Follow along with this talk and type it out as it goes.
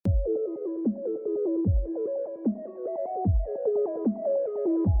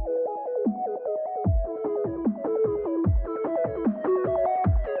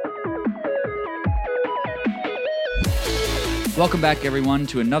Welcome back, everyone,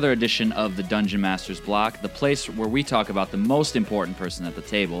 to another edition of the Dungeon Master's Block, the place where we talk about the most important person at the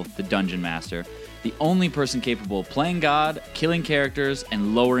table, the Dungeon Master, the only person capable of playing God, killing characters,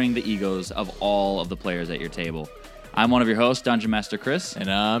 and lowering the egos of all of the players at your table. I'm one of your hosts, Dungeon Master Chris. And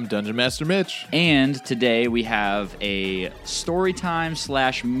I'm Dungeon Master Mitch. And today we have a story time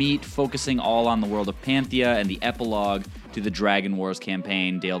 / meet focusing all on the world of Panthea and the epilogue to the Dragon Wars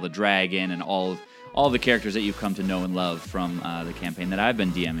campaign, Dale the Dragon, and all the characters that you've come to know and love from the campaign that I've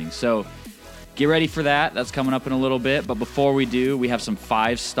been DMing. So get ready for that. That's coming up in a little bit. But before we do, we have some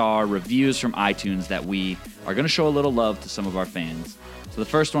 5-star reviews from iTunes that we are going to show a little love to some of our fans. So the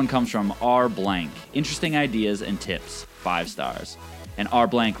first one comes from R Blank. Interesting ideas and tips. 5 stars. And R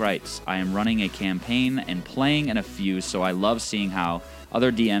Blank writes, I am running a campaign and playing in a few, so I love seeing how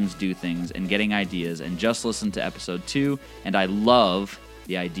other DMs do things and getting ideas, and just listened to episode 2, and I love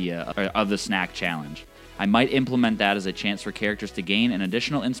the idea of the snack challenge. I might implement that as a chance for characters to gain an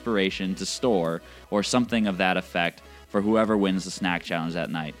additional inspiration to store or something of that effect for whoever wins the snack challenge that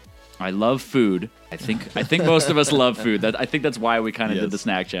night. I love food. I think most of us love food. I think that's why we kind of did the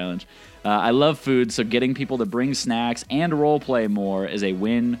snack challenge. I love food, so getting people to bring snacks and role play more is a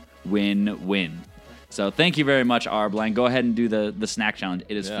win-win-win. So thank you very much, R Blank. Go ahead and do the snack challenge.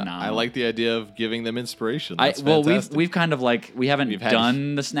 It is phenomenal. I like the idea of giving them inspiration. That's fantastic. We've kind of we haven't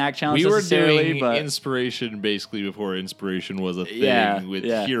done the snack challenge. We were necessarily, doing inspiration basically before inspiration was a thing with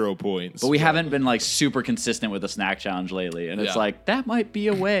hero points. But we haven't been super consistent with the snack challenge lately, and it's that might be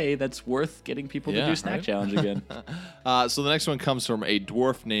a way that's worth getting people to do snack challenge again. So the next one comes from a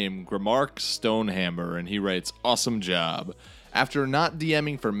dwarf named Gramark Stonehammer, and he writes, "Awesome job. After not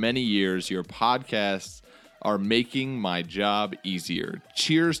DMing for many years, your podcasts are making my job easier.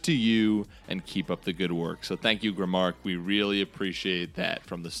 Cheers to you, and keep up the good work." So thank you, Gramark. We really appreciate that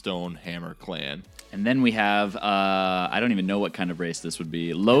from the Stonehammer clan. And then we have, I don't even know what kind of race this would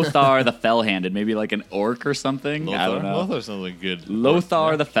be. Lothar the Fell-Handed, maybe like an orc or something? I don't know. Lothar sounds like good.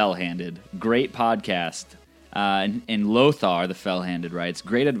 Lothar the Fell-Handed. Great podcast. And Lothar the Fell-Handed writes,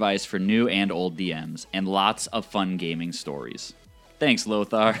 great advice for new and old DMs, and lots of fun gaming stories. Thanks,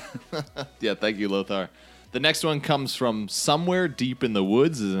 Lothar. Yeah, thank you, Lothar. The next one comes from Somewhere Deep in the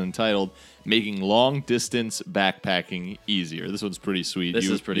Woods, is entitled Making Long Distance Backpacking Easier. This one's pretty sweet. This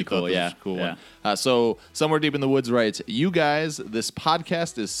is pretty cool, yeah. Cool one. So Somewhere Deep in the Woods writes, you guys, this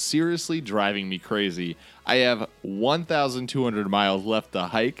podcast is seriously driving me crazy. I have 1,200 miles left to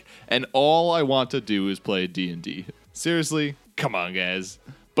hike, and all I want to do is play D&D. Seriously? Come on, guys.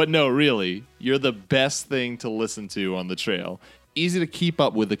 But no, really, you're the best thing to listen to on the trail. Easy to keep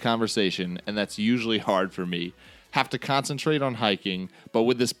up with the conversation, and that's usually hard for me. Have to concentrate on hiking, but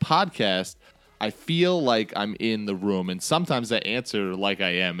with this podcast, I feel like I'm in the room, and sometimes I answer like I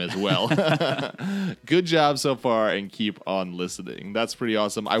am as well. Good job so far, and keep on listening. That's pretty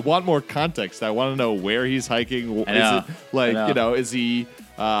awesome. I want more context. I want to know where he's hiking. Is it is he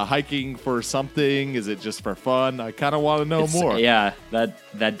hiking for something? Is it just for fun? I kind of want to know more. Yeah,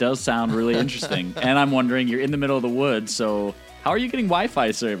 that does sound really interesting. And I'm wondering, you're in the middle of the woods, so how are you getting Wi-Fi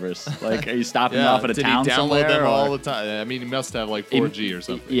servers? Are you stopping off at a town somewhere? Did he download them all the time? I mean, he must have 4G or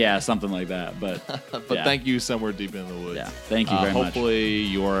something. Yeah, something like that. But thank you, Somewhere Deep in the Woods. Yeah, thank you very much. Hopefully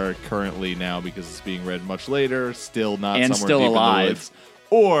you're currently now, because it's being read much later, still not and somewhere still deep alive. in the woods.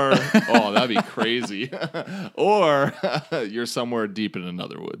 Or, that'd be crazy. Or you're somewhere deep in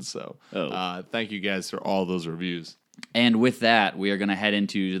another woods. So thank you guys for all those reviews. And with that, we are going to head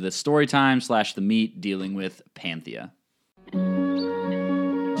into the story time / the meet dealing with Panthea.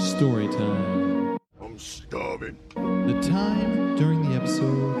 Story time. I'm starving. The time during the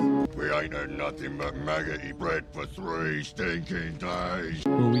episode We ain't had nothing but maggoty bread for 3 stinking days.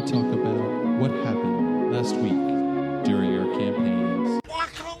 where we talk about what happened last week during our campaigns. Why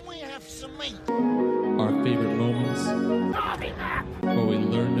can't we have some meat? Our favorite moments where we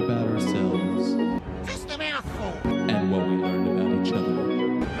learned about ourselves Just a mouthful. and what we learned about each other.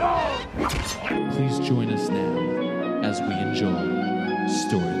 Please join us now as we enjoy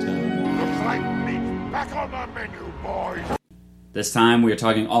Story Time. Looks like meat back on the menu, boys. This time we are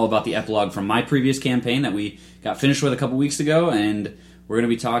talking all about the epilogue from my previous campaign that we got finished with a couple weeks ago, and we're going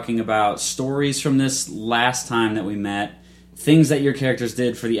to be talking about stories from this last time that we met, things that your characters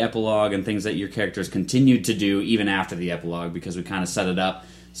did for the epilogue, and things that your characters continued to do even after the epilogue, because we kind of set it up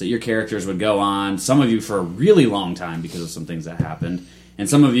so that your characters would go on, some of you for a really long time because of some things that happened, and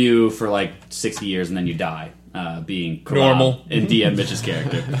some of you for 60 years and then you die. Being normal in DM Mitch's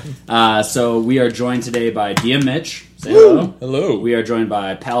character. So we are joined today by DM Mitch. Say hello. Hello. We are joined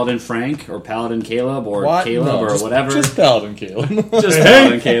by Paladin Frank, or Paladin Caleb, or What? Caleb, No, or just, whatever. Just Paladin Caleb. Just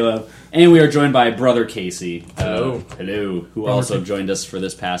Paladin Caleb. And we are joined by Brother Casey. Hello. Hello. Who Brother also Casey. joined us for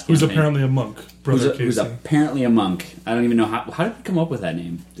this past Who's campaign. apparently a monk, Brother Who's Casey. apparently a monk. I don't even know how did we come up with that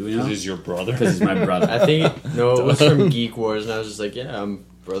name? Do we know? Because he's your brother. Because he's my brother. I think it was from Geek Wars, and I was just like, yeah, I'm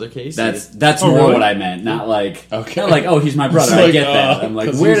Brother Casey. That's Oh, more really? what I meant. Not like Okay. not like oh he's my brother. It's I like, get that. I'm like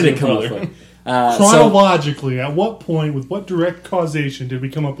 'cause where he's did it your come up brother. with? So Chronologically, at what point, with what direct causation, did we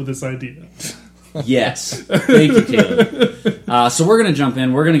come up with this idea? yes, thank you, Caleb. So we're gonna jump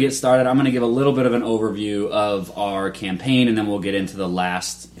in. We're gonna get started. I'm gonna give a little bit of an overview of our campaign, and then we'll get into the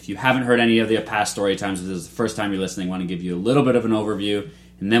last. If you haven't heard any of the past story times, if this is the first time you're listening, I want to give you a little bit of an overview,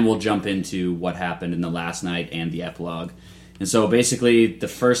 and then we'll jump into what happened in the last night and the epilogue. And so basically, the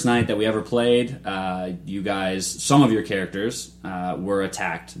first night that we ever played, you guys, some of your characters, were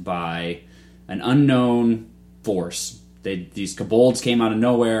attacked by an unknown force. These kobolds came out of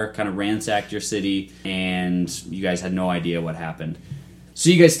nowhere, kind of ransacked your city, and you guys had no idea what happened. So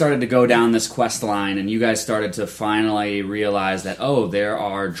you guys started to go down this quest line, and you guys started to finally realize that, oh, there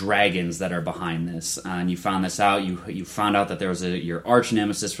are dragons that are behind this. And you found this out. You found out that there was your arch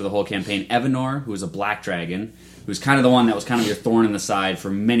nemesis for the whole campaign, Evanor, who was a black dragon, who's kind of the one that was kind of your thorn in the side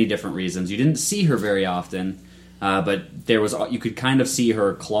for many different reasons. You didn't see her very often, but you could kind of see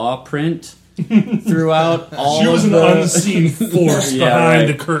her claw print throughout all She was of an the... unseen force Yeah, behind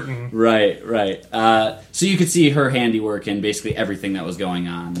right. the curtain. Right. So you could see her handiwork in basically everything that was going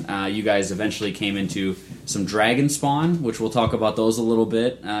on. You guys eventually came into some dragon spawn, which we'll talk about those a little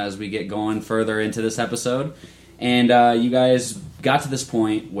bit as we get going further into this episode. And you guys got to this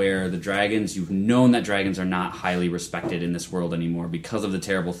point where the dragons, you've known that dragons are not highly respected in this world anymore because of the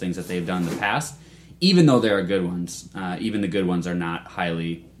terrible things that they've done in the past. Even though there are good ones, even the good ones are not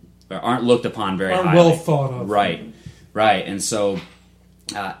highly, or aren't looked upon very Aren't highly. well thought of. Right. And so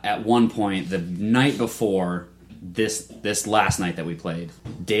at one point, the night before this last night that we played,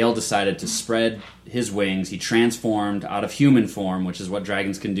 Dale decided to spread his wings. He transformed out of human form, which is what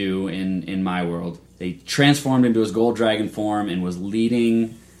dragons can do in my world. They transformed into his gold dragon form and was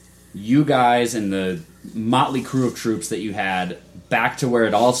leading you guys and the motley crew of troops that you had back to where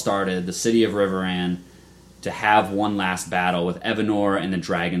it all started, the city of Riveran, to have one last battle with Evanor and the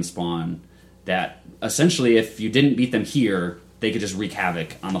dragon spawn. That essentially, if you didn't beat them here, they could just wreak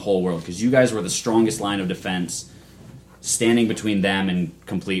havoc on the whole world, because you guys were the strongest line of defense, standing between them and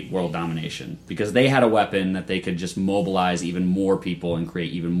complete world domination, because they had a weapon that they could just mobilize even more people and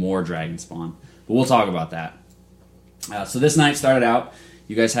create even more dragon spawn. But we'll talk about that. So this night started out,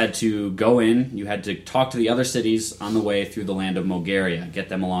 you guys had to go in, you had to talk to the other cities on the way through the land of Mogaria, get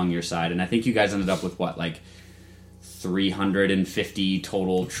them along your side, and I think you guys ended up with, 350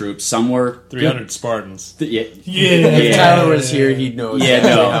 total troops. Some were 300 Spartans. Yeah. If Tyler was here, he'd know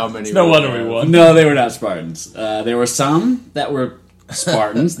exactly how many. No wonder we won. No, they were not Spartans. There were some that were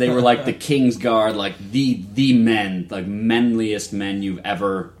Spartans. They were like the King's Guard, like the men, like manliest men you've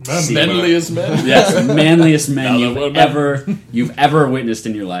ever seen. Manliest men? Yes, manliest men Now that we're you've ever witnessed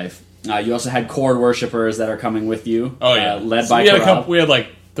in your life. You also had Cord worshippers that are coming with you. Oh, yeah. Led So by we had Corral. we had like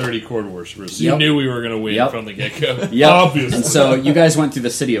 30 cord worshippers. So Yep. you knew we were going to win Yep. from the get-go. Yep. Obviously. And so you guys went through the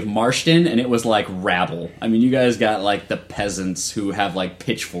city of Marston, and it was like rabble. I mean, you guys got like the peasants who have like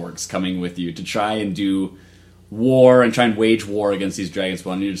pitchforks coming with you to try and do war and try and wage war against these dragon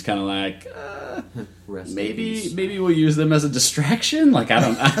spawn. And you're just kind of like, maybe we'll use them as a distraction. Like I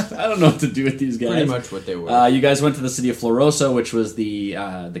don't know what to do with these guys. Pretty much what they were. You guys went to the city of Florosa, which was the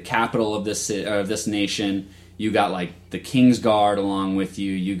capital of this nation. You got like the King's Guard along with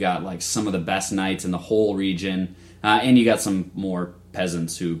you. You got like some of the best knights in the whole region, and you got some more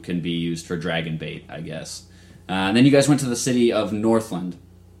peasants who can be used for dragon bait, I guess. And then you guys went to the city of Northland,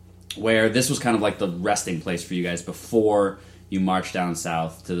 where this was kind of like the resting place for you guys before you marched down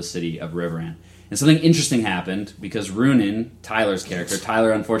south to the city of Riveran. And something interesting happened, because Runin, Tyler's character,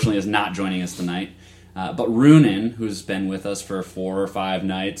 Tyler unfortunately is not joining us tonight, but Runin, who's been with us for 4 or 5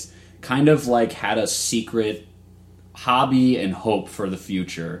 nights, kind of like had a secret hobby and hope for the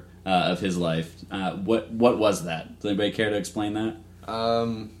future of his life. What was that? Does anybody care to explain that?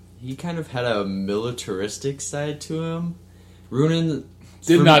 He kind of had a militaristic side to him. Runin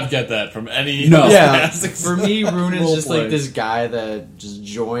Did not get that from any No. Yeah, past for me, Runin's just Roleplay. like this guy that just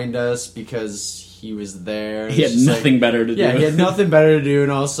joined us because he was there. He had It's just nothing better to do. Yeah, he had nothing better to do,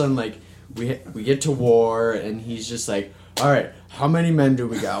 and all of a sudden, like, we get to war, and he's just like, all right, how many men do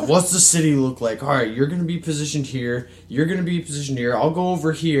we got? What's the city look like? All right, you're going to be positioned here. You're going to be positioned here. I'll go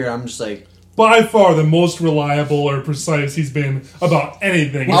over here. I'm just like, By far the most reliable or precise he's been about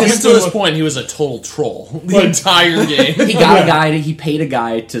anything. Up He's until this still- point, he was a total troll the entire game. He got a guy. He paid a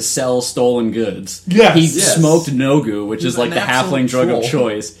guy to sell stolen goods. Yes. He Yes. smoked Nogu, which is He's like an the halfling absolute drug of troll.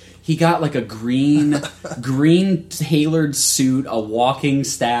 choice. he got like a green tailored suit, a walking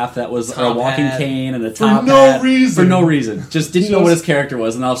staff that was a walking cane, and a top no hat reason. for no reason. Just didn't know what his character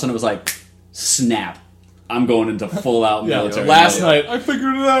was, and all of a sudden it was like, snap! I'm going into full out military. Last mode. night, I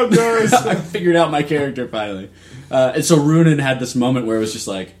figured it out, guys. I figured out my character finally. And so Runan had this moment where it was just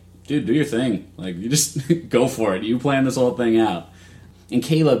like, dude, do your thing. Like, you just go for it. You plan this whole thing out. And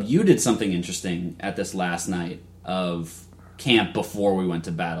Caleb, you did something interesting at this last night of camp before we went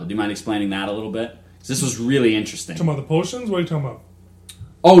to battle. Do you mind explaining that a little bit? 'Cause this was really interesting. Talking about the potions? What are you talking about?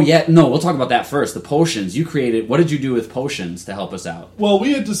 Oh, yeah. No, we'll talk about that first. The potions. You created... What did you do with potions to help us out? Well,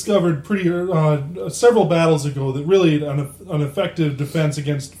 we had discovered several battles ago that really an effective defense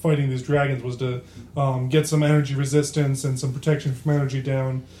against fighting these dragons was to get some energy resistance and some protection from energy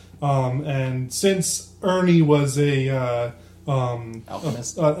down. And since Ernie was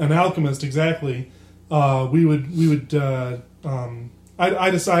Alchemist. an alchemist, exactly, I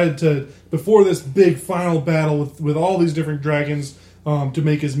decided to, before this big final battle with all these different dragons, to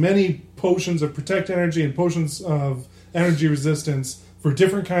make as many potions of protect energy and potions of energy resistance for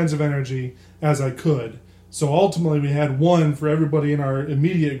different kinds of energy as I could. So ultimately we had one for everybody in our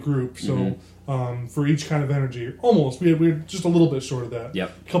immediate group, so for each kind of energy. Almost. We were just a little bit short of that.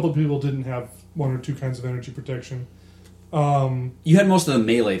 Yep. A couple of people didn't have one or two kinds of energy protection. You had most of the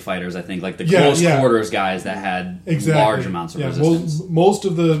melee fighters, I think, like the Yeah, close yeah. quarters guys that had Exactly. large amounts of Yeah, resistance. Most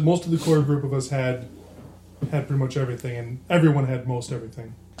of the core group of us had pretty much everything, and everyone had most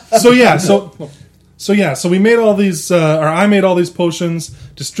everything. So we made all these, or I made all these potions,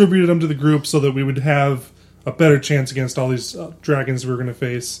 distributed them to the group so that we would have a better chance against all these dragons we were going to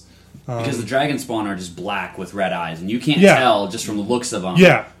face. Because the dragon spawn are just black with red eyes, and you can't Yeah. tell just from the looks of them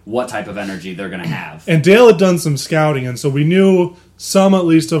Yeah. what type of energy they're going to have. And Dale had done some scouting, and so we knew some at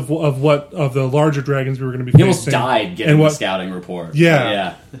least of the larger dragons we were going to be He facing. almost died getting and the what, scouting report.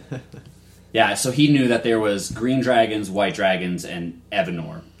 Yeah. Yeah. Yeah, so he knew that there was green dragons, white dragons, and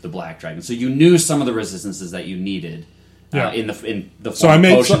Evanor, the black dragon. So you knew some of the resistances that you needed Yeah. in the So form I of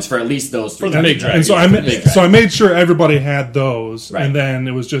made potions so- for at least those three. For the big dragon. And so I made sure everybody had those, Right. and then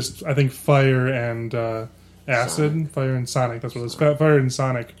it was just I think fire and acid, fire and sonic. That's what it was. Fire and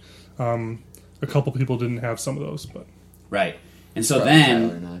sonic. A couple people didn't have some of those, but Right. And so Tyler then,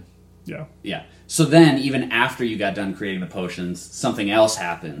 and I. yeah. yeah. So then, even after you got done creating the potions, something else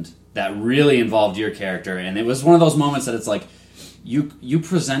happened that really involved your character, and it was one of those moments that it's like, you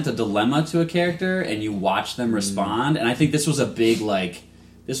present a dilemma to a character and you watch them respond, and I think this was a big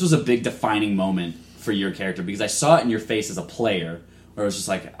defining moment for your character, because I saw it in your face as a player where it was just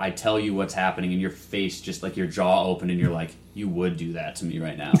like, I tell you what's happening, and your face just like your jaw opened and you're like, you would do that to me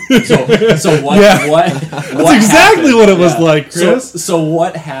right now. So what Yeah. what That's exactly what it was like, Chris. So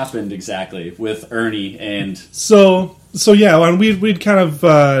what happened exactly with Ernie and So yeah, and we'd kind of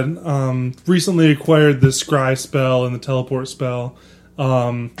recently acquired the scry spell and the teleport spell,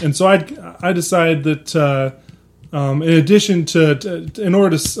 and so I decided that in addition to in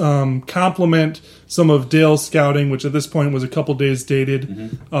order to complement some of Dale's scouting, which at this point was a couple days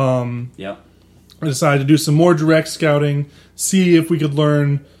dated, Yep. I decided to do some more direct scouting, see if we could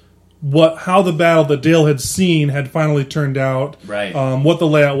learn how the battle that Dale had seen had finally turned out, Right. what the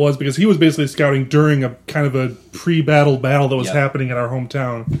layout was, because he was basically scouting during a kind of a pre-battle battle that was Yep. happening in our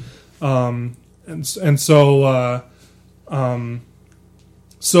hometown,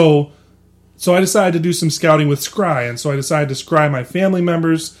 so I decided to do some scouting with scry, and so I decided to scry my family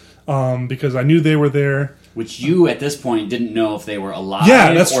members because I knew they were there. Which you at this point didn't know if they were alive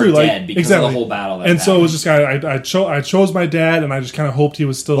Yeah, that's or true. dead Like because exactly. of the whole battle. That And so it happened. was just I chose my dad, and I just kind of hoped he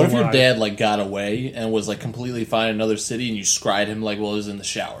was still What if alive. your dad like got away and was like completely fine in another city, and you scried him like while he was in the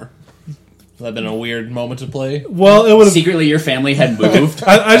shower? Would that have been a weird moment to play? Well, it would have. secretly your family had moved.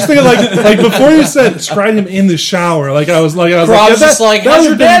 I just think like before you said scried him in the shower, like I was like Rob's yeah, just like, that how's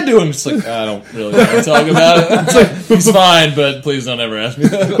your would've been- dad doing? It's like, I don't really want to talk about it. He's fine, but please don't ever ask me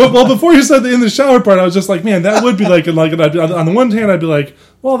that. But well, before you said the in the shower part, I was just like, man, that would be like I'd be, on the one hand, I'd be like,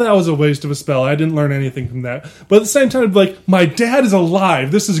 well, that was a waste of a spell. I didn't learn anything from that. But at the same time, I'd be like, my dad is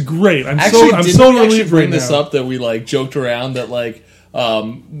alive. This is great. I'm Actually, so didn't relieved we actually bring right this now. up that we like joked around that like you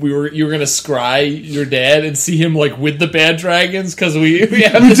were gonna scry your dad and see him like with the bad dragons because we have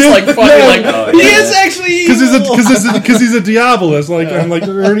this did? like funny Yeah. like he is actually Because he's a Diabolus. Like I'm like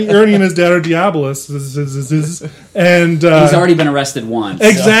Ernie and his dad are Diabolus, and He's already been arrested once.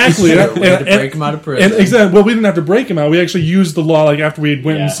 exactly. We had to break him out of prison. And exactly. Well, we didn't have to break him out. We actually used the law. Like after we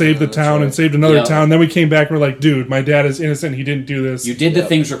went and Yeah. saved the town right. and saved another Yeah. town, then we came back. and we're like, dude, my dad is innocent. He didn't do this. You did the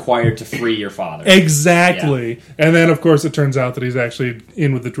things required to free your father. Exactly. And then, of course, it turns out that he's actually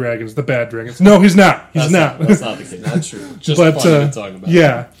in with the dragons, the bad dragons. No, he's not. He's not. That's not the case. Not true. Just But funny to talk about.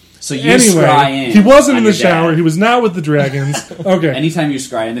 yeah. So you scry Anyway, in. he wasn't in on the your dad. shower. He was not with the dragons. Okay. Anytime you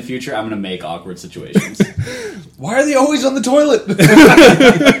scry in the future, I'm going to make awkward situations. Why are they always on the toilet?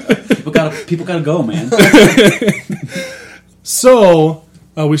 People gotta go, man. So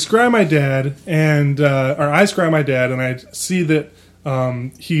we scry my dad, or I scry my dad, and I see that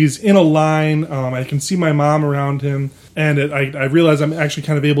he's in a line. I can see my mom around him, and I realize I'm actually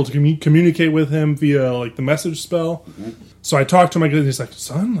kind of able to communicate with him via like the message spell. Mm-hmm. So I talk to him, and he's like,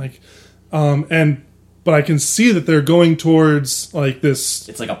 "Son," but I can see that they're going towards like this.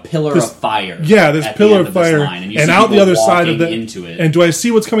 It's like a pillar of fire. Yeah, this at the pillar end of this fire, line, and, you and see out the people other side of walking it. into it. And do I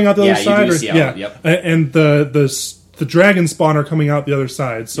see what's coming out the other you side? do see out, yeah, yep. And the dragon spawn are coming out the other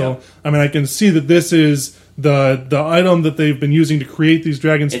side. So Yep. I mean, I can see that this is the item that they've been using to create these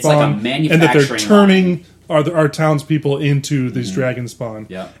dragon spawn, It's like a and that manufacturing they're turning our townspeople into these dragon spawn.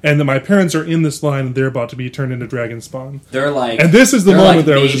 Yeah. And that my parents are in this line, and they're about to be turned into dragon spawn. They're like, And this is the they're moment like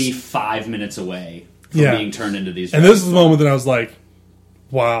that I was maybe just- 5 minutes away from Yeah. being turned into these. And this is the dragons. moment that I was like,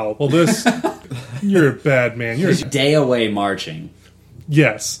 "Wow, well, this you're a bad man. You're It's a day away marching,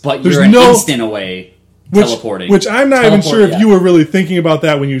 yes, but There's you're an no- instant away teleporting. Which I'm not even sure if yeah. you were really thinking about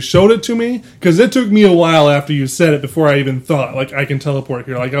that when you showed it to me, because it took me a while after you said it before I even thought, like, I can teleport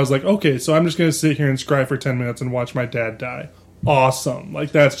here. Like, I was like, okay, so I'm just going to sit here and scry for 10 minutes and watch my dad die. Awesome.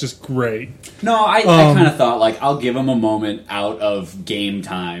 Like, that's just great. No, I kind of thought like I'll give him a moment out of game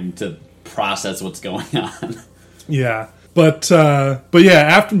time to process what's going on. Yeah. But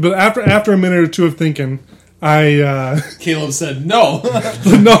yeah, after a minute or two of thinking, Caleb said, "No,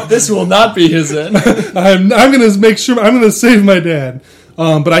 no, this will not be his end." I'm going to make sure I'm going to save my dad.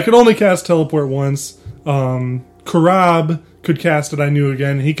 But I could only cast teleport once. Karab could cast it, I knew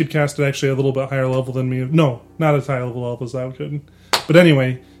again. He could cast it actually a little bit higher level than me. No, not as high level as I could. But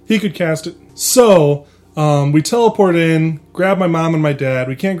anyway, he could cast it. So, we teleport in, grab my mom and my dad.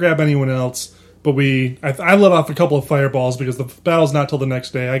 We can't grab anyone else. But I let off a couple of fireballs because the battle's not till the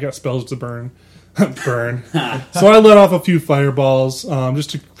next day. I got spells to burn. Burn. So I let off a few fireballs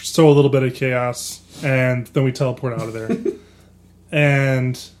just to sow a little bit of chaos. And then we teleport out of there.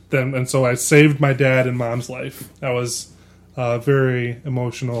 And so I saved my dad and mom's life. That was very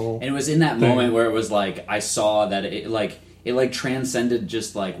emotional. And it was in that moment where it was like I saw that it transcended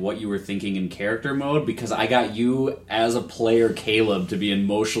just like what you were thinking in character mode, because I got you as a player, Caleb, to be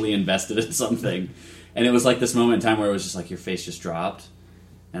emotionally invested in something. And it was like this moment in time where it was just like your face just dropped.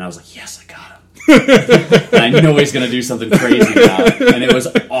 And I was like, yes, I got him. And I know he's going to do something crazy now. And it was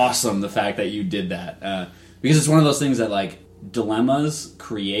awesome, the fact that you did that. Because it's one of those things that like dilemmas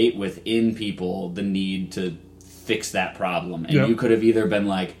create within people the need to fix that problem. And you could have either been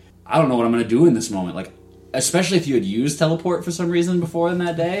like, I don't know what I'm going to do in this moment. Like, especially if you had used teleport for some reason before in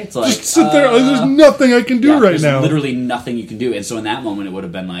that day. It's like, Just sit there. There's nothing I can do right there's now. literally nothing you can do. And so in that moment, it would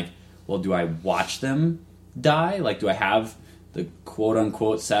have been like, well, do I watch them die? Like, do I have the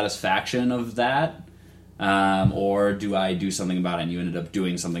quote-unquote satisfaction of that? Or do I do something about it? And you ended up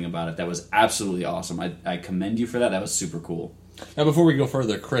doing something about it. That was absolutely awesome. I commend you for that. That was super cool. Now, before we go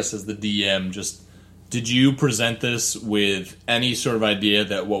further, Chris, as the DM, just did you present this with any sort of idea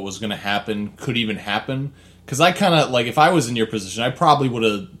that what was going to happen could even happen? Because I kind of, like, if I was in your position, I probably would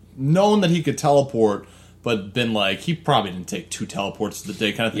have known that he could teleport, but been like, he probably didn't take 2 teleports the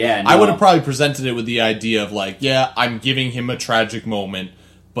day kind of thing. Yeah, I no. would have probably presented it with the idea of, like, yeah, I'm giving him a tragic moment,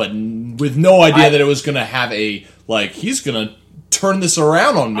 but with no idea that it was going to have a, like, he's going to turn this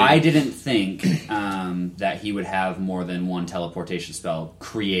around on me. I didn't think that he would have more than one teleportation spell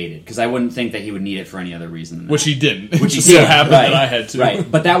created, because I wouldn't think that he would need it for any other reason than that. Which he didn't. Which he just so did, happened right, that I had to. Right,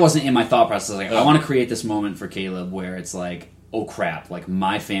 but that wasn't in my thought process. Like, I want to create this moment for Caleb where it's like, oh crap, like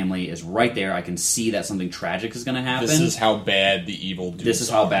my family is right there. I can see that something tragic is going to happen. This is how bad the evildoers This is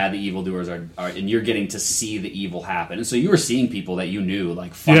how bad the evildoers are, and you're getting to see the evil happen. And so you were seeing people that you knew,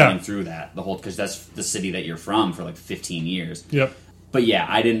 like, funneling through that, the whole, because that's the city that you're from for like 15 years. Yep. But yeah,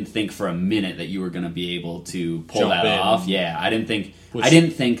 I didn't think for a minute that you were going to be able to pull Jump that in. off. Yeah, I didn't think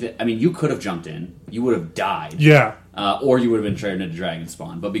that. I mean, you could have jumped in, you would have died. Yeah. Or you would have been turned into dragon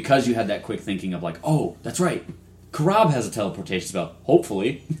spawn. But because you had that quick thinking of like, oh, that's right, Karab has a teleportation spell.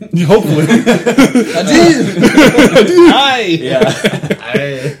 Hopefully. Hopefully. Hi!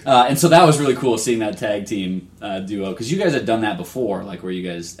 Yeah. And so that was really cool seeing that tag team duo. Because you guys had done that before. Like, where you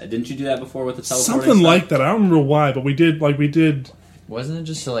guys... Didn't you do that before with the teleporting Something stuff? like that. I don't remember why, but we did. Wasn't it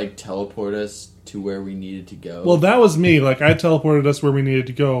just to like teleport us to where we needed to go? Well, that was me. Like, I teleported us where we needed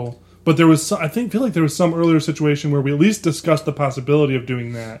to go. But there was, feel like there was some earlier situation where we at least discussed the possibility of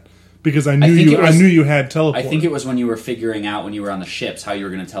doing that. Because I knew you had teleport. I think it was when you were figuring out, when you were on the ships, how you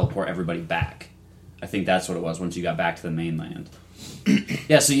were going to teleport everybody back. I think that's what it was once you got back to the mainland.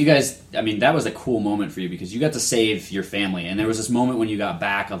 Yeah, so you guys, I mean, that was a cool moment for you because you got to save your family. And there was this moment when you got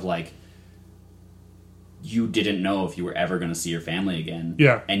back of like, you didn't know if you were ever going to see your family again.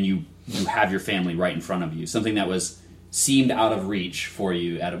 Yeah. And you have your family right in front of you. Something that seemed out of reach for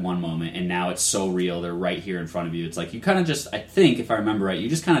you at one moment, and now it's so real. They're right here in front of you. It's like you kind of just, I think, if I remember right, you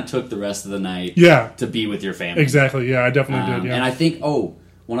just kind of took the rest of the night to be with your family. Exactly. Yeah, I definitely did. Yeah. And I think,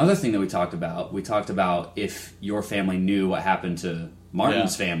 one other thing that we talked about if your family knew what happened to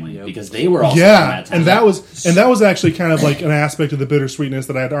Martin's family, because they were also in that time. and that was actually kind of like an aspect of the bittersweetness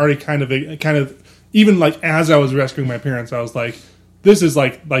that I had already kind of even like as I was rescuing my parents, I was like, this is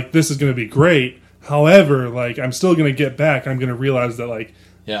like this is going to be great. However, like I'm still going to get back. I'm going to realize that like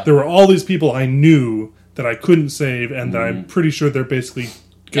there were all these people I knew that I couldn't save, and that I'm pretty sure they're basically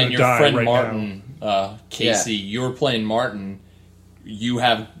going to die right now. And your friend Martin, Casey, you were playing Martin. You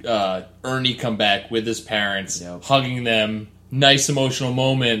have Ernie come back with his parents, hugging them. Nice emotional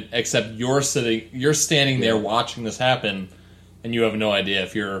moment. Except you're standing there watching this happen, and you have no idea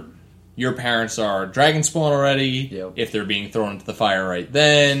if your parents are dragon spawn already, if they're being thrown into the fire right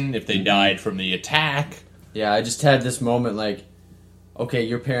then, if they died from the attack. Yeah, I just had this moment like, okay,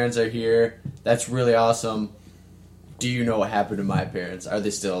 your parents are here. That's really awesome. Do you know what happened to my parents? Are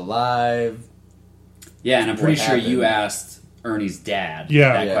they still alive? Yeah, and I'm pretty sure you asked Ernie's dad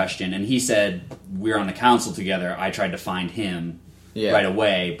that question, and he said, we're on the council together. I tried to find him right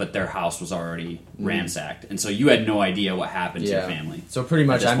away, but their house was already ransacked. And so you had no idea what happened to your family. So pretty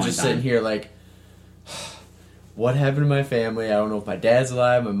much I'm just sitting here like, what happened to my family? I don't know if my dad's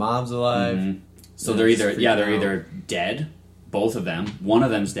alive, my mom's alive. Mm-hmm. So they're either dead, both of them. One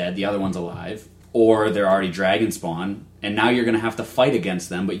of them's dead, the other one's alive. Or they're already dragon spawn, and now you're going to have to fight against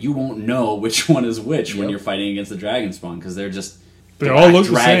them, but you won't know which one is which when you're fighting against the dragon spawn, because they're just they all look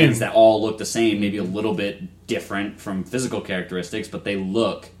dragons the same. That all look the same, maybe a little bit different from physical characteristics, but they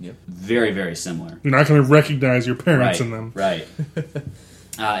look very, very similar. You're not going to recognize your parents in them. Right.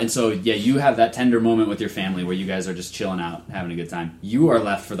 And so, you have that tender moment with your family where you guys are just chilling out, having a good time. You are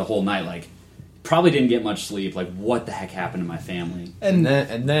left for the whole night, like, probably didn't get much sleep, like, what the heck happened to my family? And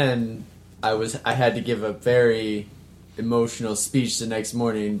then I had to give a very emotional speech the next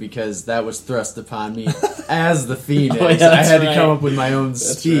morning because that was thrust upon me as the Phoenix. I had to come up with my own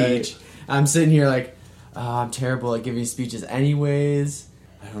speech. Right. I'm sitting here like, I'm terrible at giving speeches anyways.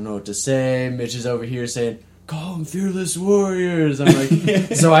 I don't know what to say. Mitch is over here saying, call them fearless warriors. I'm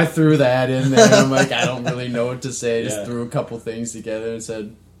like, so I threw that in there. I'm like, I don't really know what to say. Just threw a couple things together and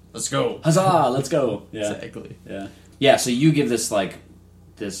said, let's go. Huzzah, let's go. Yeah. Exactly. Yeah, so you give this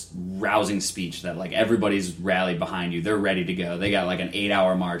rousing speech that like everybody's rallied behind you. They're ready to go. They got like an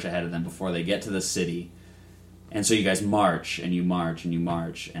 8-hour march ahead of them before they get to the city. And so you guys march and you march and you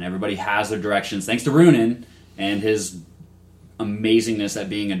march, and everybody has their directions thanks to Runin and his amazingness at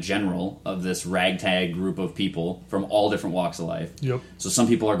being a general of this ragtag group of people from all different walks of life. Yep. So some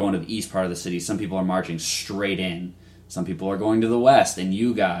people are going to the east part of the city, some people are marching straight in, some people are going to the west, and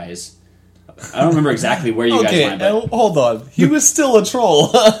you guys, I don't remember exactly where you guys went. But Hold on. He was still a troll.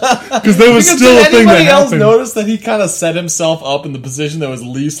 Because there was still a thing that happened. Did anybody else notice that he kind of set himself up in the position that was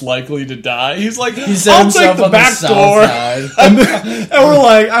least likely to die? He's like, he set I'll himself take the back door. And we're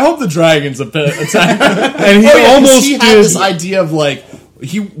like, I hope the dragons attack. And he had this idea of like,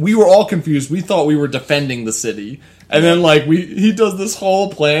 we were all confused. We thought we were defending the city. And then, like, he does this whole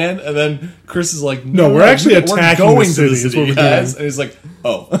plan, and then Chris is like, no, we're actually attacking the city, is what we're doing. And he's like,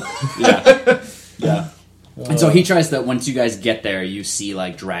 oh. Yeah. And so he tries to, once you guys get there, you see,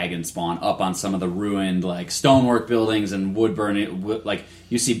 like, dragon spawn up on some of the ruined, like, stonework buildings and wood burning, like,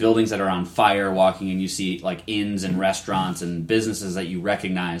 you see buildings that are on fire walking, and you see, like, inns and restaurants and businesses that you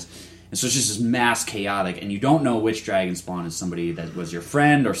recognize. And so it's just this mass chaotic, and you don't know which dragon spawn is somebody that was your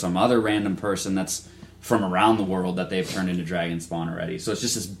friend or some other random person that's from around the world that they've turned into dragon spawn already. So it's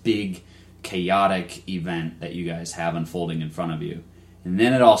just this big, chaotic event that you guys have unfolding in front of you. And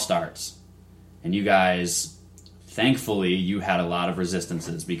then it all starts. And you guys, thankfully, you had a lot of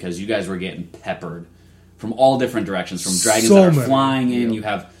resistances because you guys were getting peppered from all different directions. From dragons that are flying in. Yep. You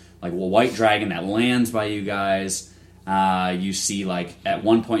have, like, a white dragon that lands by you guys. You see, like, at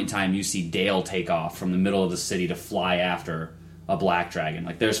one point in time, you see Dale take off from the middle of the city to fly after a black dragon.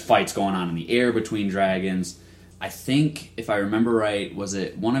 Like, there's fights going on in the air between dragons. I think, if I remember right,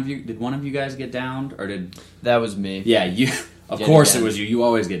 did one of you guys get downed, or did... That was me. Yeah, you... Of course it was you. You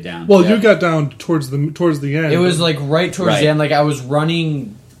always get down. Well, you got down towards the end. It was like right towards the end. Like I was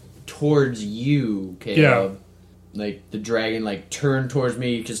running towards you, Caleb. like the dragon like turned towards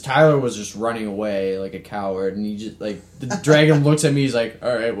me because Tyler was just running away like a coward, and he just like the dragon looks at me. He's like,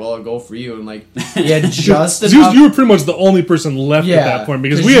 "All right, well, I'll go for you." And like he had just enough. You were pretty much the only person left at that point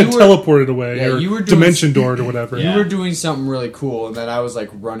because we had teleported away or you were dimension doored or whatever. You were doing something really cool, and then I was like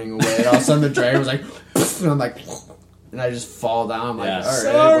running away, and all of a sudden the dragon was like, and I'm like, and I just fall down. I'm like,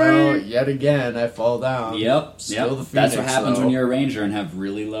 all right, well, yet again I fall down. Yep. Still the Phoenix, That's what happens when you're a ranger and have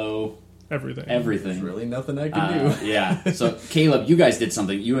really low everything. There's really nothing I can do. Yeah. So Caleb, you guys did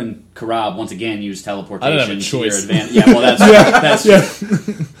something. You and Karab once again used teleportation I didn't have a to your choice. advantage. Yeah, well, that's Yeah.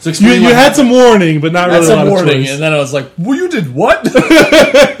 So explain You what had happened. some warning, but not That's really a a lot of warning, choice. and then I was like, "Well, you did what?"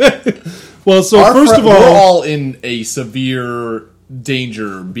 Well, so first of we're all, all in a severe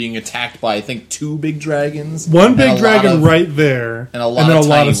danger, being attacked by I think 2 big dragons, one and big a lot dragon of- right there, and a lot then of a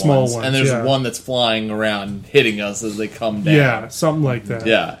lot tiny of small ones. and there's yeah. one that's flying around, hitting us as they come down. Yeah, something like that.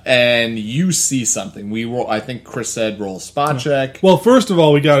 Yeah, and you see something. We roll. I think Chris said roll a spot check. Well, first of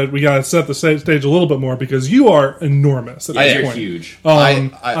all, we got to set the stage a little bit more because you are enormous at this You're point. huge.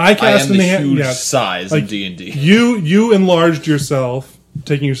 I cast am in the hand. huge Yeah, size like, in D&D. You enlarged yourself,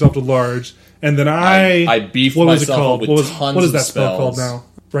 taking yourself to large, and then I beefed what was it myself called? up with What was, tons what is of that spell called spells. now?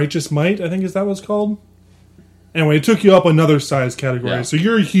 Righteous Might, I think is that what it's called. Anyway, it took you up another size category, Yeah. so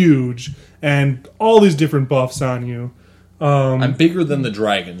you're huge, and all these different buffs on you. I'm bigger than the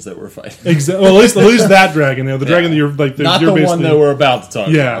dragons that we're fighting. Well, at least that dragon. You know, the dragon that you're like. Not you're the one basically- that we're about to talk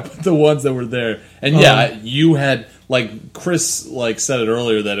Yeah. about, but the ones that were there. And you had, like, Chris like said it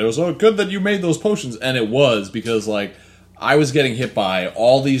earlier that it was, oh, good that you made those potions. And it was, because, like, I was getting hit by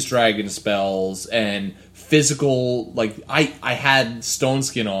all these dragon spells and physical, like, I had Stone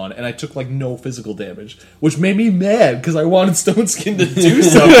Skin on, and I took, like, no physical damage, which made me mad, because I wanted Stone Skin to do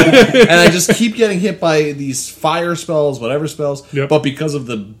something. And I just keep getting hit by these fire spells, whatever spells, Yep. but because of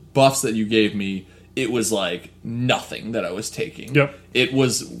the buffs that you gave me, it was like nothing that I was taking. Yep. It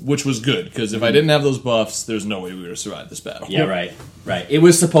was, which was good, because if I didn't have those buffs, there's no way we would have survived this battle. Yeah, right. It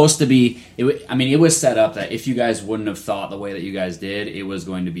was supposed to be. It was set up that if you guys wouldn't have thought the way that you guys did, it was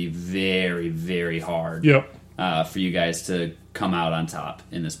going to be very, very hard. Yep. For you guys to come out on top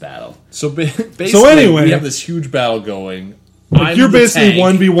in this battle. So basically, So anyway- we have this huge battle going. Like I'm you're the basically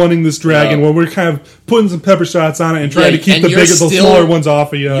tank. 1v1ing this dragon Yeah. where we're kind of putting some pepper shots on it and trying Yeah, to keep and the you're the still- smaller ones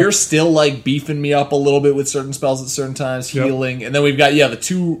off of you. You're still like beefing me up a little bit with certain spells at certain times, Yep. healing, and then we've got the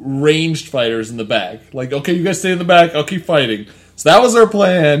 2 ranged fighters in the back. Like, okay, you guys stay in the back, I'll keep fighting. So that was our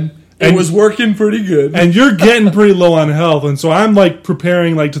plan. It And- was working pretty good. And you're getting pretty low on health, and so I'm like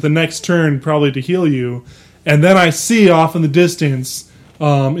preparing like to the next turn probably to heal you, and then I see off in the distance,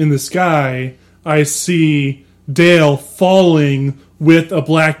 in the sky, I see Dale falling with a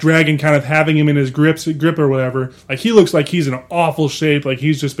black dragon kind of having him in his grip or whatever. Like he looks like he's in awful shape, like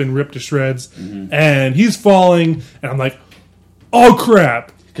he's just been ripped to shreds, and he's falling, and I'm like, oh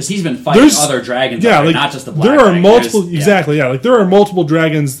crap. Because he's been fighting other dragons, out there, like not just the black there are dragon. multiple. There's- Exactly, yeah. Like there are multiple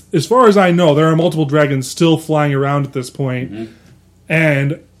dragons. As far as I know, there are multiple dragons still flying around at this point. Mm-hmm.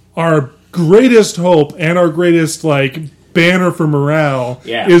 And our greatest hope and our greatest like banner for morale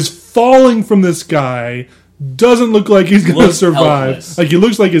is falling from this guy. Doesn't look like he's going to Looks survive. helpless. Like he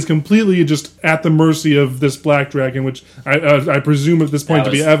looks like he's completely just at the mercy of this black dragon, which I presume at this point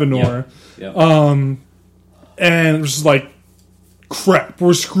to be Evanor. Yep. And it was just like, crap,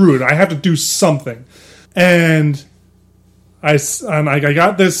 we're screwed. I have to do something. And I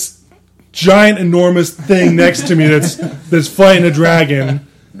got this giant, enormous thing next to me that's fighting a dragon.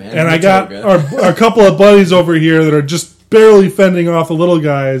 Man, And I got Matoga. a couple of buddies over here that are just barely fending off the little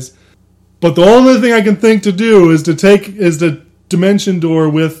guys. But the only thing I can think to do is to dimension door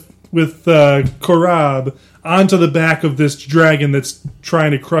with Korab onto the back of this dragon that's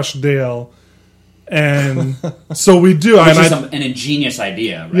trying to crush Dale. And so we do. Which and is I- an ingenious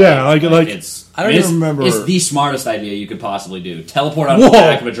idea, right? Yeah, like- it's. I don't it's- even remember- It's the smartest idea you could possibly do. Teleport on the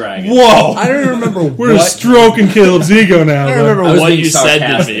back of a dragon. Whoa! I don't even remember We're what stroking Caleb's ego now. I don't but- remember I was what being you said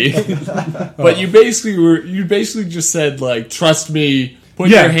to sarcastic. me, but you basically just said like, "Trust me, put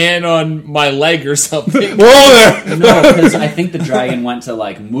Yeah. your hand on my leg or something." Whoa there! No, because I think the dragon went to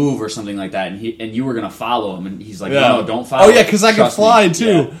like move or something like that, and you were gonna follow him, and he's like, "No, don't follow." Oh yeah, because I can Trust me." fly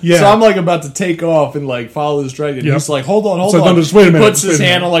too. Yeah. So I'm like about to take off and like follow this dragon. Yep. He's like, "Hold on, hold So on." no, just wait a He minute, puts his wait a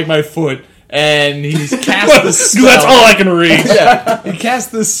hand minute. on like my foot, and he's cast this spell. That's all I can read. Yeah, he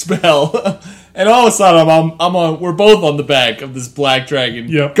cast this spell, and all of a sudden I'm on. We're both on the back of this black dragon,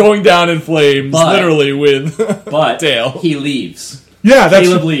 Yep. going down in flames, But- literally with But Dale. he leaves. Yeah, that's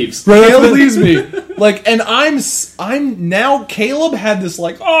Caleb leaves. Right, Caleb leaves me. Like, and I'm now, Caleb had this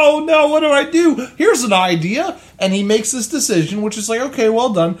like, oh no, what do I do? Here's an idea. And he makes this decision, which is like, okay,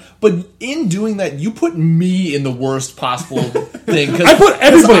 well done. But in doing that, you put me in the worst possible thing. I put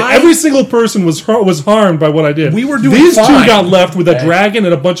everybody, every single person was harmed by what I did. We were doing These fine. two got left with a dragon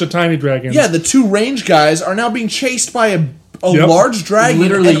and a bunch of tiny dragons. Yeah, the two range guys are now being chased by a large dragon.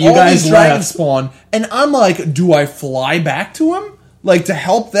 Literally, and you all guys these dragons left. spawn. And I'm like, do I fly back to him? Like, to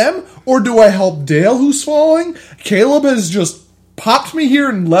help them? Or do I help Dale, who's falling? Caleb has just popped me here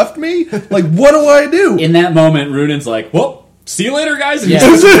and left me? Like, what do I do? In that moment, Runan's like, well, see you later, guys. And Yeah.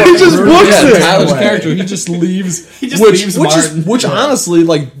 he he just books it. Tyler's character, he just leaves. He just leaves Martin. Which honestly,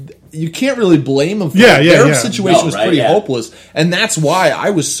 like, you can't really blame him for Yeah, it. yeah, Their yeah. situation No, was right, pretty yeah. hopeless. And that's why I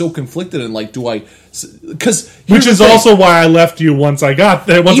was so conflicted and like, do I... Because Which is also why I left you once I got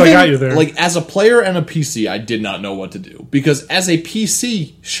there. Once I got you there. Like, as a player and a PC, I did not know what to do. Because as a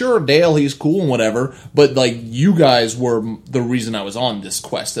PC, sure, Dale, he's cool and whatever, but, like, you guys were the reason I was on this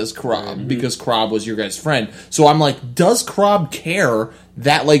quest as Krob, because Krob was your guys' friend. So I'm like, does Krob care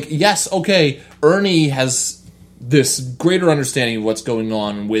that, like, yes, okay, Ernie has this greater understanding of what's going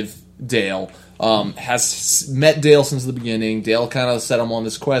on with Dale, has met Dale since the beginning, Dale kind of set him on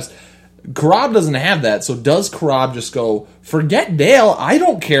this quest. Krob doesn't have that, so does Krob just go, forget Dale, I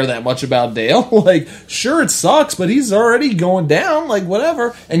don't care that much about Dale, like, sure it sucks, but he's already going down, like,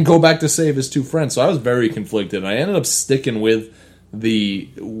 whatever, and go back to save his two friends. So I was very conflicted, and I ended up sticking with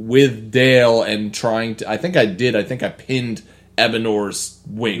Dale and trying to, I think I pinned Ebenor's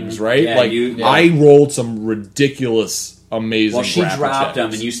wings, right? Yeah, like, you- I rolled some ridiculous, amazing Well, she grapple dropped him,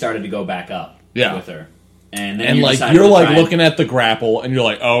 checks. and you started to go back up Yeah. with her. And then And you like decided you're to like try and- looking at the grapple, and you're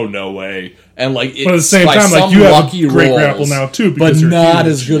like, "Oh no way!" And like, But at the same by time, like, some you have a lucky great rolls, grapple now, too, but because you're not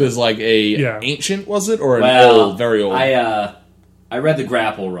huge. as good as like a Yeah. ancient, was it, or an Well, old, very old? I read the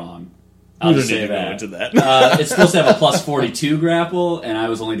grapple wrong. I'll We just don't say need to go that. into that. It's supposed to have a plus 42 grapple, and I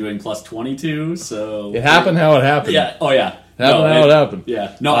was only doing plus 22, so... It happened how it happened. Yeah, oh yeah. Happened how it happened.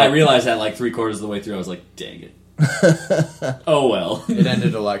 Yeah. No, I realized that like 3/4 of the way through, I was like, dang it. Oh well. It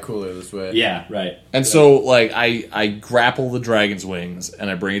ended a lot cooler this way. Yeah, right. And so, like, I grapple the dragon's wings, and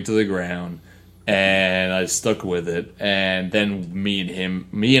I bring it to the ground, and I stuck with it, and then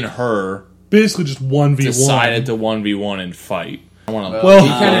me and her Basically just 1v1. decided to 1v1 and fight. I want to. Well, He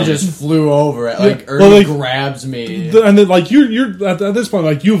kind of just flew over it. Like, well, Ernie like, grabs me. And then, like, you're at this point,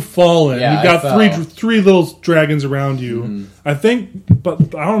 like, you've fallen. Yeah, You've got I fell. three little dragons around you. I think, but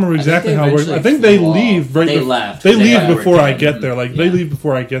I don't remember exactly they how it works. eventually I think they flew off. leave right They bef- left, They 'cause they leave thought we were before I dead. get there. Like, they Yeah. leave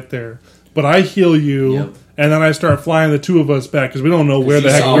before I get there. But I heal you, Yep. and then I start flying the two of us back because we don't know where You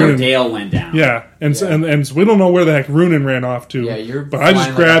the heck saw where Runin. Dale went down. Yeah, and so, and so we don't know where the heck Runin ran off to. Yeah, you're but I just flying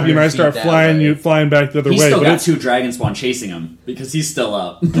like grab you and I 100 start feet that flying way. flying back the other He's way. still But got it's, two dragon spawn chasing him because he's still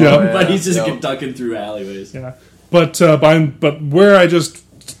up. Yeah. But he's just Yeah. ducking through alleyways. yeah, but where I just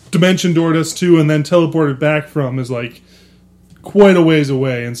dimension doored us to and then teleported back from is like quite a ways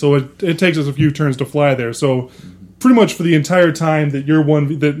away, and so it takes us a few turns to fly there. So pretty much for the entire time that you're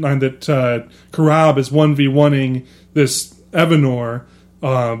Krob is 1v1ing this Evanor,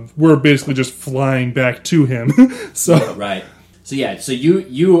 we're basically just flying back to him. So Right. So yeah, so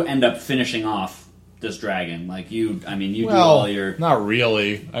you end up finishing off this dragon. Like you do all your not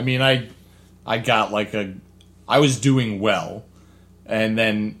really. I mean, I got like I was doing well, and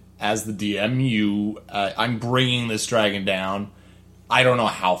then as the DM, I'm bringing this dragon down. I don't know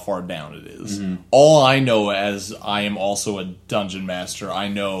how far down it is. All I know, as I am also a dungeon master, I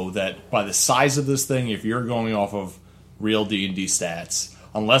know that by the size of this thing, if you're going off of real D&D stats,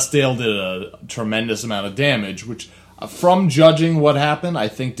 unless Dale did a tremendous amount of damage, which from judging what happened, I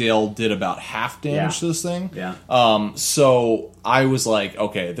think Dale did about half damage to this thing. Yeah. So I was like,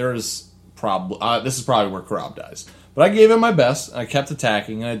 okay, there's probably this is probably where Krob dies. But I gave it my best. I kept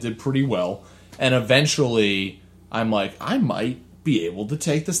attacking, and I did pretty well. And eventually, I'm like, I might be able to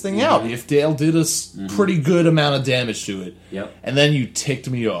take this thing out if Dale did a pretty good amount of damage to it. Yep. And then you ticked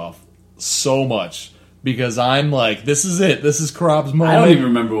me off so much because I'm like, this is it. This is Krob's moment. I don't even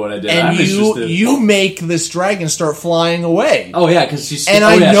remember what I did. And I'm interested. you make this dragon start flying away. Oh yeah, because she's And oh,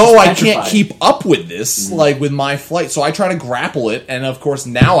 I yeah, know she's I can't petrified. keep up with this, like with my flight. So I try to grapple it, and of course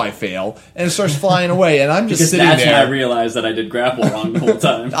now I fail, and it starts flying away. And I'm just because sitting that's when I there. realized that I did grapple wrong the whole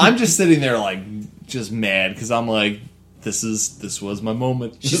time. I'm just sitting there, like, just mad because I'm like, this was my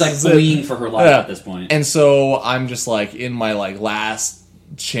moment. She's This like is it. fleeing for her life Yeah. at this point. And so I'm just like in my like last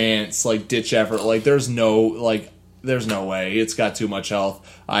chance, like ditch effort. Like there's no way. It's got too much health.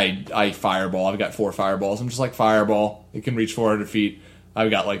 I fireball. I've got 4 fireballs. I'm just like fireball. It can reach 400 feet. I've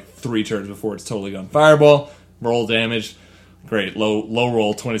got like 3 turns before it's totally gone. Fireball. Roll damage. Great, low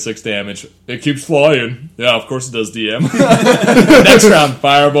roll, 26 damage. It keeps flying. Yeah, of course it does, DM. Next round,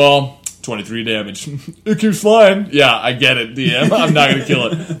 fireball, 23 damage. It keeps flying. Yeah, I get it, DM. I'm not going to kill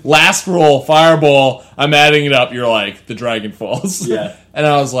it. Last roll, fireball. I'm adding it up. You're like, the dragon falls. Yeah. And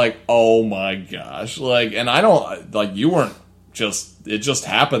I was like, oh my gosh. Like, and I don't, like, you weren't just, it just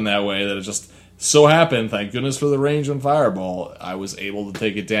happened that way, that it just so happened, thank goodness for the range on fireball, I was able to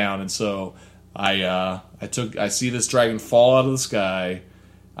take it down. And so I see this dragon fall out of the sky.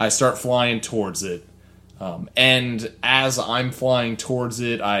 I start flying towards it. And as I'm flying towards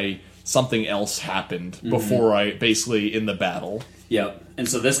it, something else happened before basically in the battle. Yep. And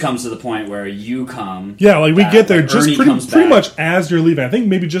so this comes to the point where you come. Yeah, like we get there like just Ernie pretty much as you're leaving. I think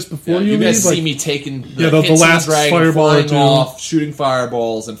maybe just before you You leave. guys like, see me taking the hits of last the dragon, fireball or flying two. off, shooting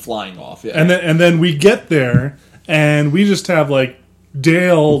fireballs, and flying off. Yeah. and then we get there, and we just have like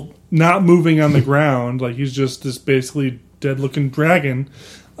Dale not moving on the ground, like he's just this basically dead-looking dragon,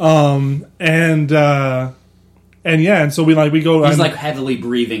 and so we go. He's like heavily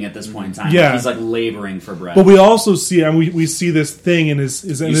breathing at this point in time. Yeah. Like he's like laboring for breath. But we also see, and we see this thing in his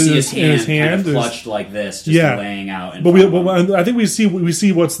you see his hand, kind of is- clutched like this, just laying out. In But front of him. I think we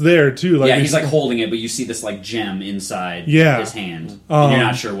see what's there too. Like yeah, we he's see- like holding it, but you see this like gem inside Yeah. his hand. And you're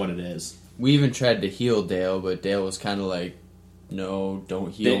not sure what it is. We even tried to heal Dale, but Dale was kind of like, "No,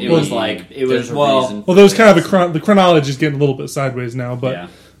 don't heal It me." was like- it was- There's a well- reason Well, for there's kind of this. the chronology is getting a little bit sideways now, but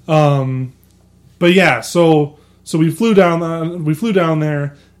Yeah. but yeah, so we flew down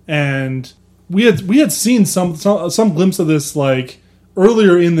there, and we had seen some glimpse of this like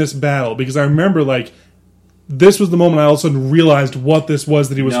earlier in this battle, because I remember like this was the moment I all of a sudden realized what this was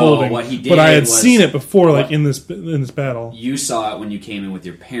that he was No, holding. what he did but I had was- seen it before, like what- in this battle. You saw it when you came in with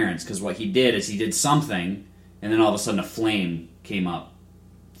your parents, because what he did is he did something, and then all of a sudden a flame came up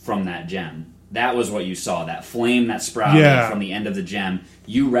from that gem. That was what you saw, that flame that sprouted Yeah. from the end of the gem.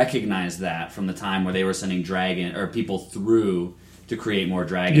 You recognized that from the time where they were sending people through to create more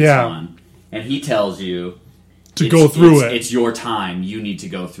dragon Yeah. spawn. And he tells you To go through it. It's your time. You need to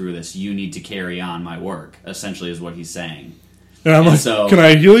go through this. You need to carry on my work, essentially is what he's saying. And I'm And like, so- can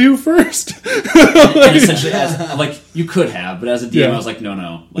I heal you first? And essentially, you could have, but as a DM, Yeah. I was like, no.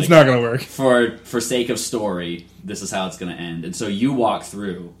 Like, It's not going to work. for sake of story, this is how it's going to end. And so you walk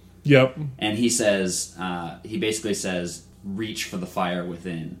through, Yep. and he says, he basically says, reach for the fire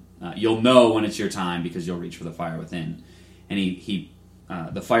within. You'll know when it's your time because you'll reach for the fire within. And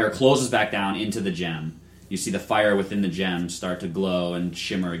the fire closes back down into the gem. You see the fire within the gem start to glow and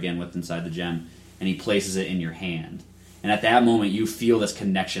shimmer again within inside the gem, and he places it in your hand. And at that moment, you feel this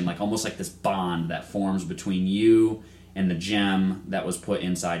connection, like almost like this bond that forms between you and the gem that was put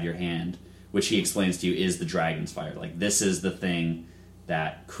inside your hand, which he explains to you is the dragon's fire. Like, this is the thing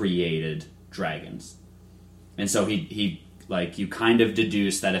that created dragons. And so he like, you kind of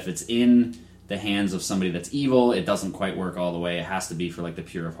deduce that if it's in the hands of somebody that's evil, it doesn't quite work all the way. It has to be for like the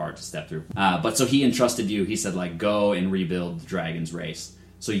pure of heart to step through. But so he entrusted you. He said, like, go and rebuild the dragon's race.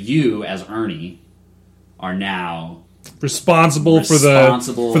 So you, as Ernie, are now Responsible for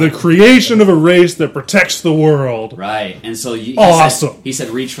Responsible. the creation of a race that protects the world. right. And so Awesome. he said,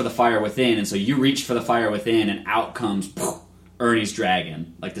 reach for the fire within. And so you reached for the fire within, and out comes Ernie's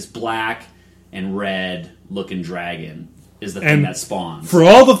dragon, like this black and red looking dragon is the thing And that spawns. For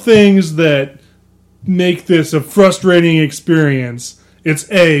all the things that make this a frustrating experience, it's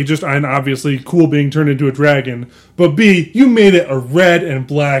A, just and obviously cool being turned into a dragon, but B, you made it a red and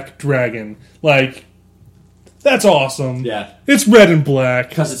black dragon. Like, that's awesome. Yeah. It's red and black,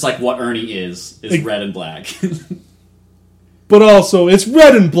 Because it's like what Ernie is Like- red and black. but also it's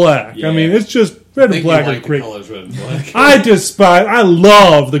red and black. Yeah. I mean, it's just red I and think black you are like the great. colors red and black. I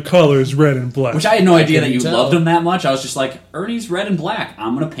love the colors red and black. Which I had no idea that couldn't you tell. loved him that much. I was just like, Ernie's red and black.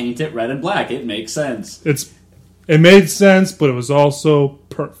 I'm going to paint it red and black. It makes sense. It made sense, but it was also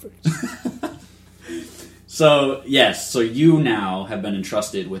perfect. So, yes, so you now have been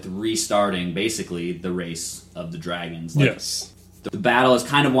entrusted with restarting, basically, the race of the dragons. Like, Yes. The battle is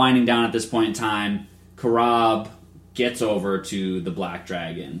kind of winding down at this point in time. Karab gets over to the black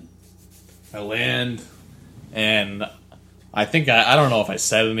dragon. I land, and I think I don't know if I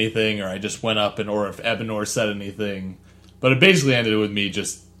said anything or I just went up, or if Ebenor said anything, but it basically ended with me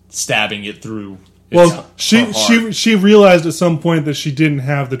just stabbing it through. Well, her heart. she realized at some point that she didn't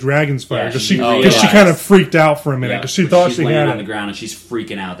have the dragon's fire Yeah, because she she realized. kind of freaked out for a minute Yeah, because she but thought she's she laying had on the it. ground and she's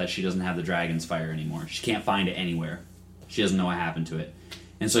freaking out that she doesn't have the dragon's fire anymore. She can't find it anywhere. She doesn't know what happened to it.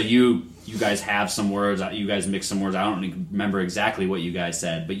 And so you guys have some words. You guys mix some words. I don't remember exactly what you guys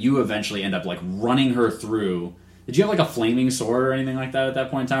said, but you eventually end up like running her through. Did you have like a flaming sword or anything like that at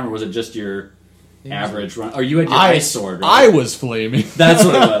that point in time, or was it just your average run. Or you had your ice sword, I right? was flaming. That's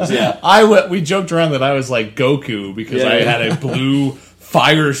what it was, yeah. We joked around that I was like Goku because I had a blue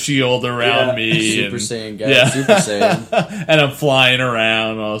fire shield around me. Super and, Saiyan guy, Super Saiyan. and I'm flying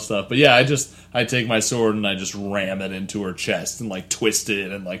around and all this stuff. But yeah, I take my sword and I just ram it into her chest and like twist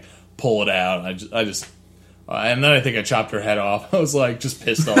it and like pull it out. And and then I think I chopped her head off. I was like just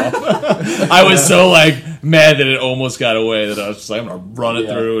pissed off. I was so like mad that it almost got away that I was just like, I'm gonna run it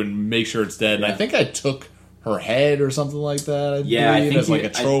through and make sure it's dead. And I think I took her head or something like that. I believe, as like a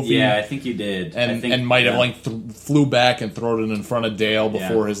trophy. I think you did. And might have like flew back and thrown it in front of Dale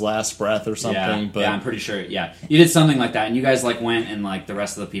before his last breath or something. But I'm pretty sure. Yeah, you did something like that, and you guys like went and like the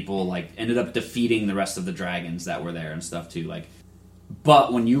rest of the people like ended up defeating the rest of the dragons that were there and stuff too. Like,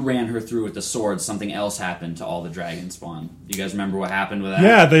 but when you ran her through with the sword, something else happened to all the dragon spawn. Do you guys remember what happened with that?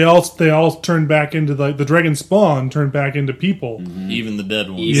 Yeah, they all turned back into the dragon spawn turned back into people. even the dead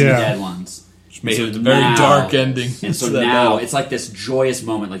ones. Even the dead ones. Which made it a very dark ending. And so now it's like this joyous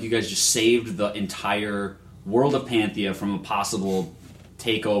moment. Like you guys just saved the entire world of Panthea from a possible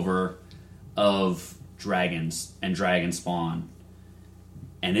takeover of dragons and dragon spawn.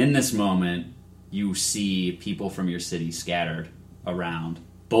 And in this moment, you see people from your city scattered around,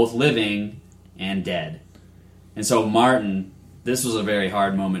 both living and dead. And so, Martin, this was a very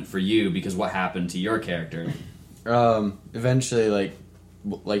hard moment for you because what happened to your character? Eventually,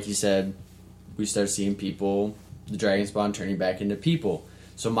 like you said, we start seeing people, the dragon spawn turning back into people.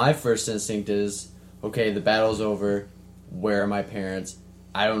 So my first instinct is, okay, the battle's over. Where are my parents?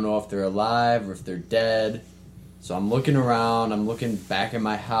 I don't know if they're alive or if they're dead. So I'm looking around. I'm looking back at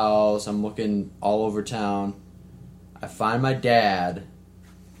my house. I'm looking all over town. I find my dad,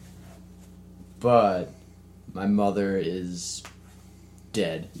 but my mother is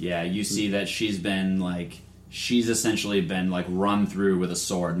dead. Yeah, you see that she's essentially been like run through with a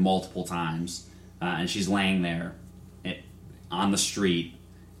sword multiple times, and she's laying there on the street,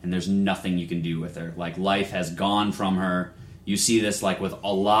 and there's nothing you can do with her. Like life has gone from her. You see this like with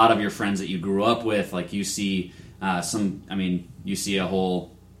a lot of your friends that you grew up with. Like you see you see a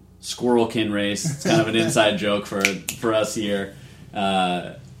whole squirrelkin race. It's kind of an inside joke for us here.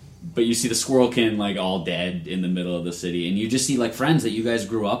 But you see the squirrelkin like all dead in the middle of the city, and you just see like friends that you guys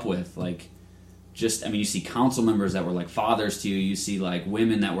grew up with, like you see council members that were like fathers to you. You see like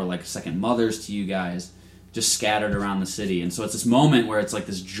women that were like second mothers to you guys, just scattered around the city. And so it's this moment where it's like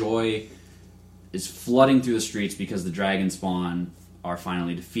this joy is flooding through the streets because the dragon spawn are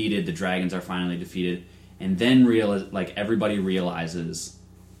finally defeated. The dragons are finally defeated, and then everybody realizes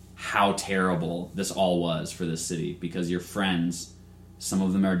how terrible this all was for this city because your friends, some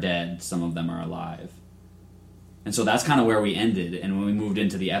of them are dead, some of them are alive. And so that's kind of where we ended, and when we moved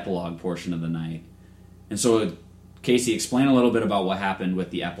into the epilogue portion of the night. And so, Casey, explain a little bit about what happened with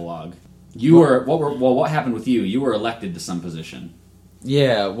the epilogue. What happened with you? You were elected to some position.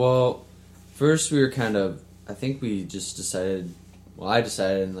 Yeah, well, first we were I think we just decided, I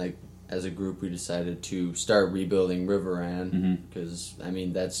decided, and as a group we decided to start rebuilding Riverrun, because,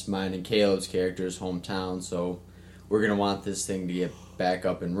 that's mine and Caleb's character's hometown, so we're going to want this thing to get back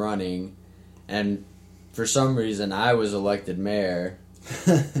up and running. And for some reason, I was elected mayor.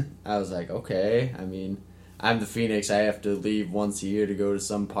 I was like, okay, I'm the Phoenix. I have to leave once a year to go to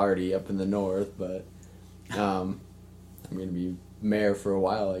some party up in the north, but I'm going to be mayor for a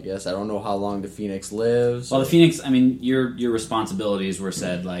while, I guess. I don't know how long the Phoenix lives. Well, the Phoenix, your responsibilities were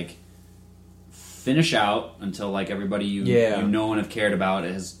said, finish out until, everybody you know and have cared about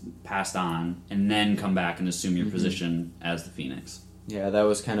has passed on, and then come back and assume your position as the Phoenix. Yeah, that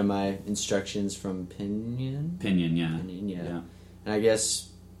was kind of my instructions from Pinion. Pinion, yeah. Pinion, yeah. And I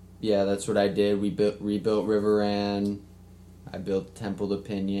guess, that's what I did. We rebuilt Riverrun. I built Temple to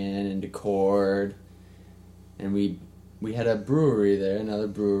Pinion and Decord. And we had a brewery there, another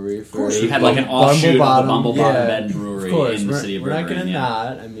brewery. Of course, you had an offshoot of the Bumblebottom Bed Brewery in the city of Riverrun. We're not going to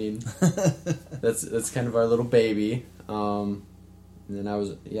not. That's kind of our little baby. And then I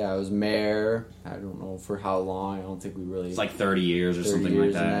was mayor. I don't know for how long. I don't think we really... It's 30 years or something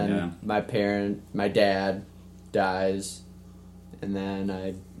like that. And then my dad dies. And then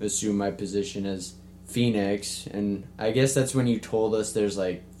I assume my position as Phoenix. And I guess that's when you told us there's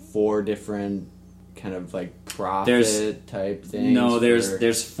 4 different kind of prophet type things. No,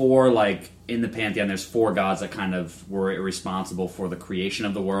 there's 4 in the Pantheon. There's 4 gods that kind of were responsible for the creation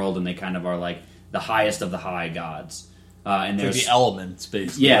of the world, and they kind of are the highest of the high gods. And they're the elements,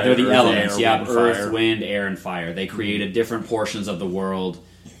 basically. Yeah, they're the elements. Wind, Earth, fire. wind, air, and fire. They created different portions of the world.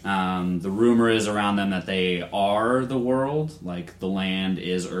 The rumor is around them that they are the world. The land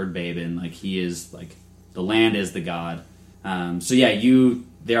is Erdbaben. The land is the god.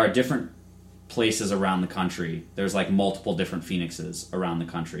 There are different places around the country. There's like multiple different phoenixes around the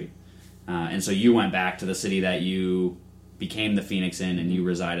country. And so you went back to the city that you became the phoenix in, and you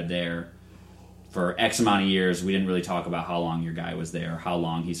resided there for X amount of years. We didn't really talk about how long your guy was there, how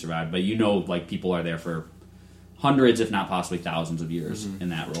long he survived, but you know, like, people are there for hundreds, if not possibly thousands of years in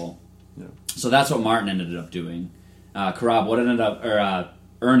that role. Yeah. So that's what Martin ended up doing. Karab,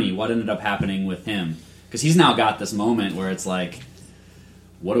 Ernie, what ended up happening with him? Because he's now got this moment where it's like,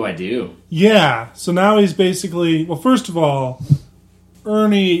 what do I do? Yeah, so now he's basically... Well, first of all,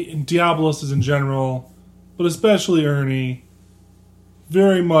 Ernie and Diabolos is in general, but especially Ernie,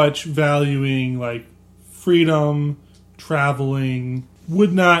 very much valuing, like, freedom, traveling,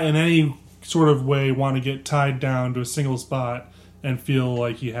 would not in any sort of way want to get tied down to a single spot and feel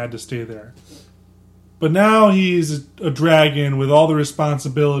like he had to stay there. But now he's a dragon with all the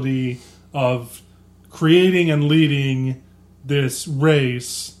responsibility of creating and leading this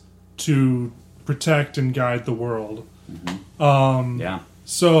race to protect and guide the world. Yeah.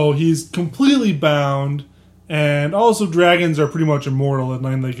 So he's completely bound, and also dragons are pretty much immortal,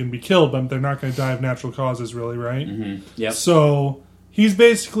 and they can be killed, but they're not going to die of natural causes, really, right? Yep. So he's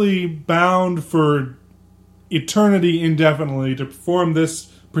basically bound for eternity indefinitely to perform this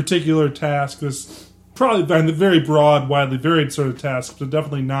particular task, this probably very broad, widely varied sort of task, but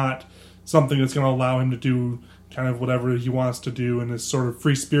definitely not something that's going to allow him to do kind of whatever he wants to do in this sort of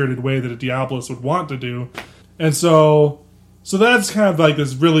free-spirited way that a Diabolos would want to do. And so that's kind of like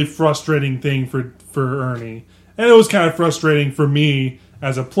this really frustrating thing for Ernie. And it was kind of frustrating for me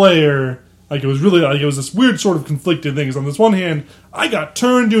as a player. Like, it was really, like, it was this weird sort of conflicted thing. Because on this one hand, I got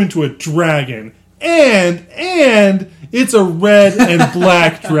turned into a dragon. And it's a red and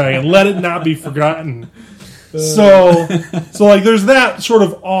black dragon. Let it not be forgotten. So like, there's that sort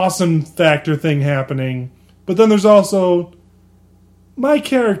of awesome factor thing happening. But then there's also, my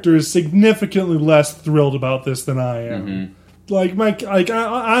character is significantly less thrilled about this than I am. I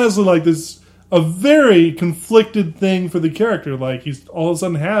honestly, like, this a very conflicted thing for the character. Like, he's all of a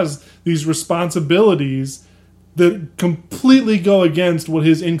sudden has these responsibilities that completely go against what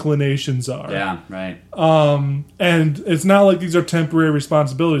his inclinations are. Yeah, right. And it's not like these are temporary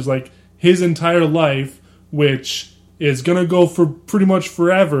responsibilities. Like, his entire life, which is going to go for pretty much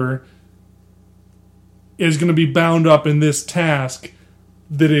forever, is going to be bound up in this task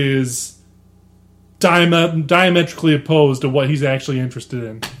that is diametrically opposed to what he's actually interested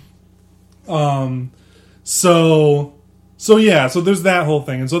in. So there's that whole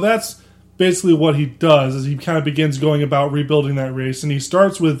thing. And so that's basically what he does, is he kind of begins going about rebuilding that race, and he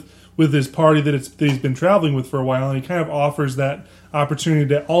starts with this party that he's been traveling with for a while, and he kind of offers that opportunity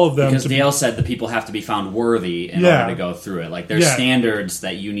to all of them. Because Dale said the people have to be found worthy in order to go through it. Like, there's standards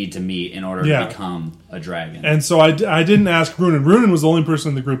that you need to meet in order to become a dragon. And so I didn't ask Runen. Runen was the only person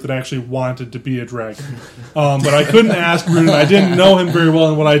in the group that actually wanted to be a dragon. But I couldn't ask Runen. I didn't know him very well,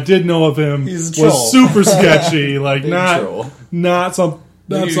 and what I did know of him was super sketchy. Like, not some...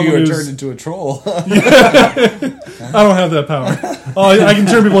 Maybe you were turned into a troll. I don't have that power. I can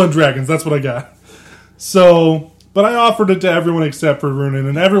turn people into dragons. That's what I got. So, but I offered it to everyone except for Runen,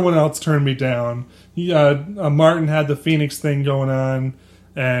 and everyone else turned me down. Martin had the Phoenix thing going on,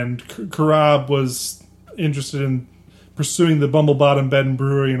 and Karab was interested in pursuing the Bumblebottom Bed and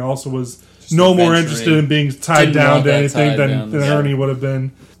Brewery, and also was just more interested in being tied down to anything than Ernie would have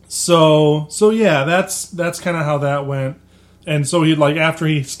been. So yeah, that's kind of how that went. And so he, like, after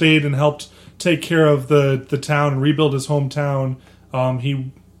he stayed and helped take care of the town and rebuild his hometown,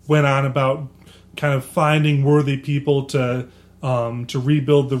 he went on about kind of finding worthy people to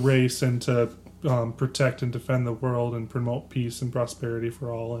rebuild the race and to protect and defend the world and promote peace and prosperity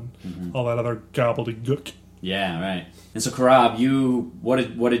for all, and all that other gobbledygook. Yeah, right. And so, Karab,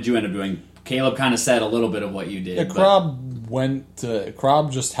 what did you end up doing? Caleb kind of said a little bit of what you did. Yeah,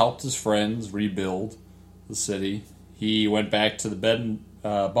 Karab just helped his friends rebuild the city. He went back to the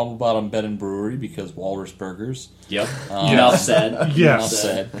Bumblebottom Bed and Brewery because Walrus Burgers. Yep. Enough said. Yes.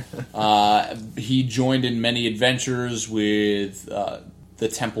 Enough said. He joined in many adventures with the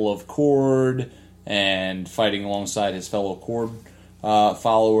Temple of Kord and fighting alongside his fellow Kord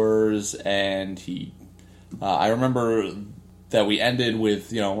followers. And I remember that we ended with,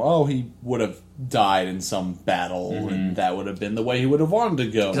 he would have died in some battle, and that would have been the way he would have wanted to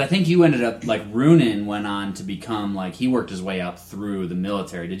go. Because I think you ended up, like, Runen went on to become, like, he worked his way up through the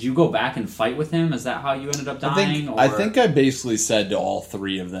military. Did you go back and fight with him? Is that how you ended up dying? I think I basically said to all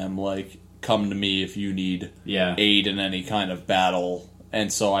three of them, like, come to me if you need aid in any kind of battle.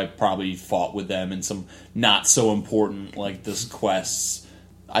 And so I probably fought with them in some not so important, like, this quests.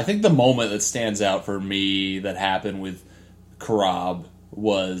 I think the moment that stands out for me that happened with Karab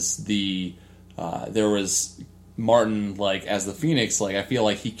was the there was Martin, like, as the Phoenix, like, I feel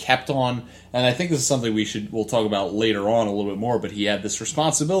like he kept on, and I think this is something we'll talk about later on a little bit more, but he had this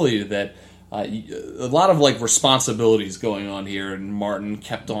responsibility that, a lot of, like, responsibilities going on here, and Martin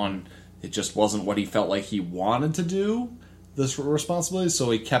kept on, it just wasn't what he felt like he wanted to do, this responsibility,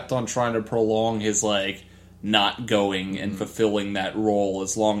 so he kept on trying to prolong his, like, not going and fulfilling that role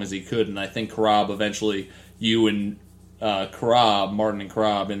as long as he could, and I think Karab eventually, you and Martin and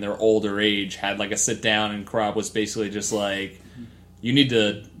Karab in their older age had like a sit down, and Karab was basically just like, you need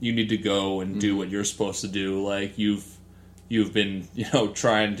to go and do what you're supposed to do. Like you've been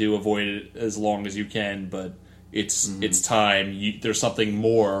trying to avoid it as long as you can, but it's time. There's something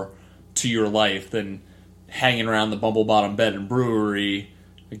more to your life than hanging around the Bumble Bottom Bed and Brewery,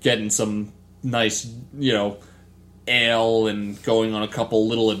 getting some nice ale and going on a couple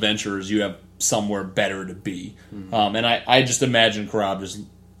little adventures. You have somewhere better to be. And I just imagine Karab just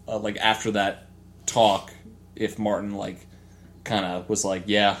like after that talk, if Martin like kind of was like,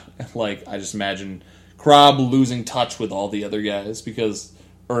 yeah, like I just imagine Karab losing touch with all the other guys because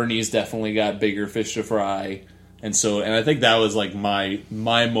Ernie's definitely got bigger fish to fry. And I think that was like my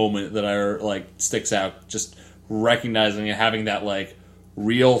moment that I like sticks out, just recognizing and having that like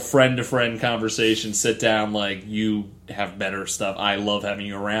real friend-to-friend conversation, sit down, like, you have better stuff. I love having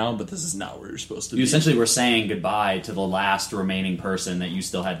you around, but this is not where you're supposed to be. You essentially were saying goodbye to the last remaining person that you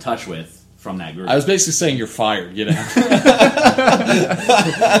still had touch with from that group. I was basically saying you're fired, All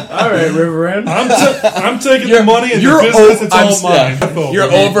right, Riverend. I'm taking the money and the business, it's all mine. You're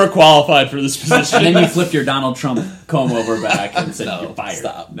overqualified for this position. And then you flipped your Donald Trump comb over back and said, "You're fired."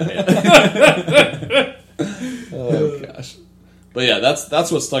 Stop. Oh, gosh. But yeah,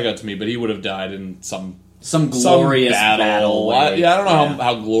 that's what stuck out to me. But he would have died in some glorious battle. I don't know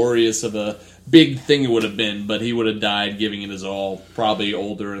how glorious of a big thing it would have been, but he would have died giving it his all, probably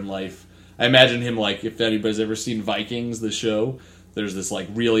older in life. I imagine him, like, if anybody's ever seen Vikings, the show, there's this, like,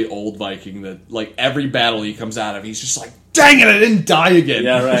 really old Viking that, like, every battle he comes out of, he's just like, dang it, I didn't die again.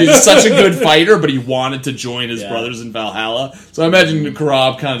 Yeah, right. He's such a good fighter, but he wanted to join his brothers in Valhalla. So I imagine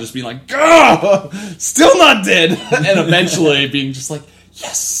Karab kind of just being like, "Gah! Still not dead!" And eventually being just like,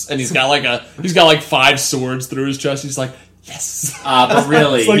 "Yes!" And he's got like 5 swords through his chest. He's like, "Yes!" But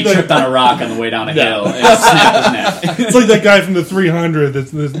really, he tripped on a rock on the way down a hill and snapped his neck. It's like that guy from the 300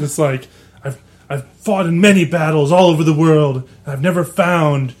 that's like, I've fought in many battles all over the world, and I've never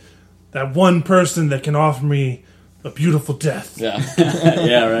found that one person that can offer me a beautiful death. Yeah.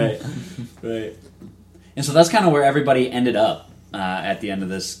 Yeah, right. And so that's kind of where everybody ended up at the end of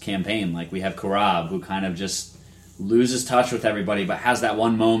this campaign. Like, we have Karab, who kind of just loses touch with everybody, but has that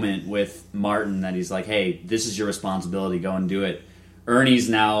one moment with Martin that he's like, hey, this is your responsibility, go and do it. Ernie's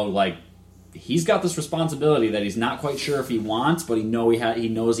now, like, he's got this responsibility that he's not quite sure if he wants, but he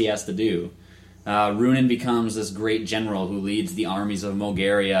knows he has to do. Runin becomes this great general who leads the armies of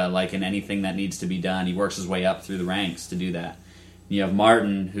Mulgaria, like, in anything that needs to be done. He works his way up through the ranks to do that. And you have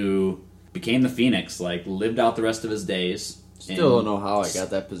Martin, who became the Phoenix, like, lived out the rest of his days. Still don't know how I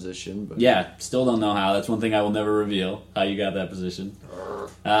got that position. But yeah, still don't know how. That's one thing I will never reveal, how you got that position.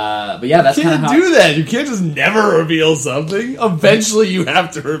 But yeah, that's kind of how... You can't do that. You can't just never reveal something. Eventually, you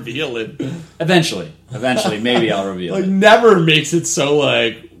have to reveal it. Eventually, maybe I'll reveal Like, it. never makes it so,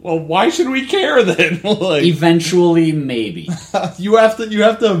 like, well, why should we care then? Like, Eventually, maybe. you have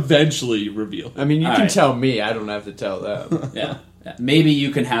to eventually reveal. I mean, you All can right. tell me. I don't have to tell them. Yeah. Maybe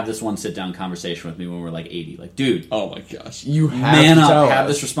you can have this one sit-down conversation with me when we're like 80. Like, dude, Oh my gosh! You have man to up, tell have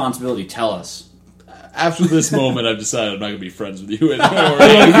us. this responsibility. Tell us. After this moment, I've decided I'm not going to be friends with you anymore.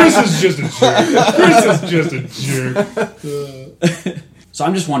 Chris is just a jerk. So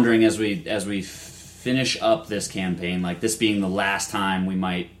I'm just wondering, as we finish up this campaign, like this being the last time we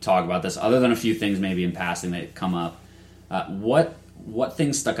might talk about this, other than a few things maybe in passing that come up, what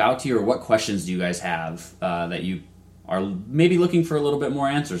things stuck out to you, or what questions do you guys have that you are maybe looking for a little bit more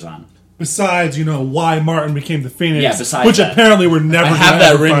answers on? Besides, why Martin became the Phoenix, Yeah, besides which that. apparently we're never I gonna have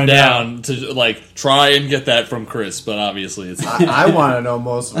that ever written find out. down to like try and get that from Chris, but obviously it's I want to know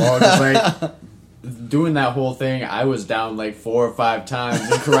most of all, because, like, doing that whole thing, I was down like 4 or 5 times,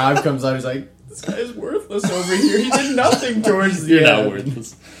 and Karab comes out, he's like, this guy's worthless over here. He did nothing towards the You're not end.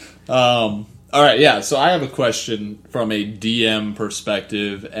 worthless. All right, yeah. So I have a question from a DM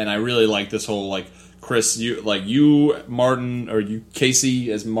perspective, and I really like this whole like Chris, you Martin, or you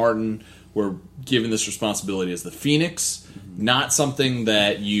Casey as Martin were given this responsibility as the Phoenix, not something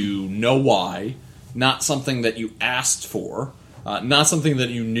that you know why, not something that you asked for, not something that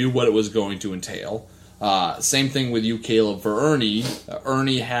you knew what it was going to entail. Same thing with you, Caleb, for Ernie.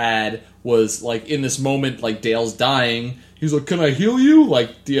 Ernie was like in this moment, like Dale's dying. He's like, "Can I heal you?"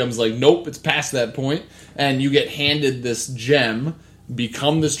 Like DM's like, "Nope, it's past that point." And you get handed this gem,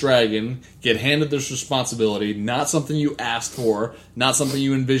 become this dragon, get handed this responsibility, not something you asked for, not something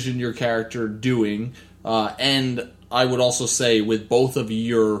you envisioned your character doing. And I would also say with both of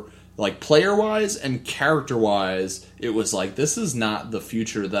your, like, player-wise and character-wise, it was like, this is not the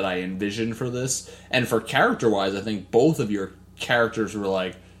future that I envisioned for this. And for character-wise, I think both of your characters were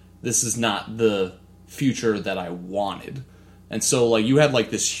like, this is not the future that I wanted. And so, like, you had, like,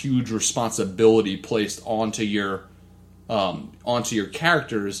 this huge responsibility placed onto your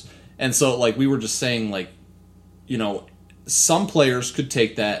characters. And so, like, we were just saying, like, you know, some players could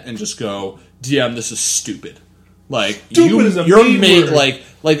take that and just go, DM, this is stupid. Like, Stupid is a you're mean made, word.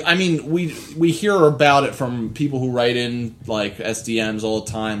 like, I mean, we hear about it from people who write in, like, SDMs all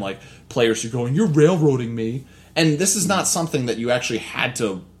the time, like, players who are going, "You're railroading me." And this is not something that you actually had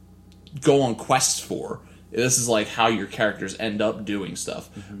to go on quests for. This is, like, how your characters end up doing stuff.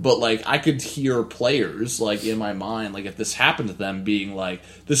 But, like, I could hear players, like, in my mind, like, if this happened to them, being like,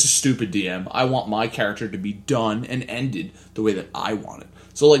 "This is stupid, DM. I want my character to be done and ended the way that I want it."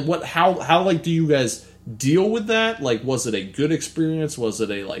 So, like, how like, do you guys deal with that? Like, was it a good experience? Was it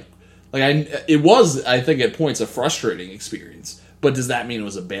a, it was, I think, at points, a frustrating experience. But does that mean it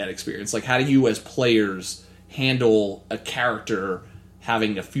was a bad experience? Like, how do you, as players, handle a character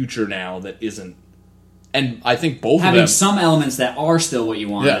having a future now that isn't? And I think both having of them, some elements that are still what you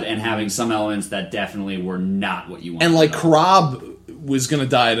wanted, Yeah. and having some elements that definitely were not what you wanted. and like at all. Karab was going to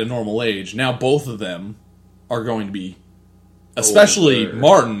die at a normal age. Now both of them are going to be, especially Older.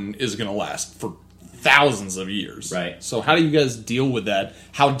 Martin is going to last for thousands of years. Right. So how do you guys deal with that?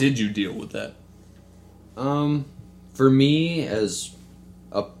 How did you deal with that? For me, as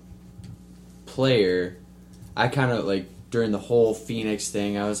a player, I kind of, like, during the whole Phoenix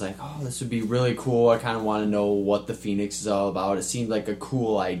thing, I was like, oh, this would be really cool. I kind of want to know what the Phoenix is all about. It seemed like a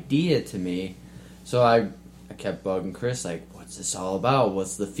cool idea to me. So I kept bugging Chris, like, what's this all about?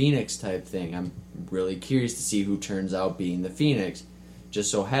 What's the Phoenix type thing? I'm really curious to see who turns out being the Phoenix. Just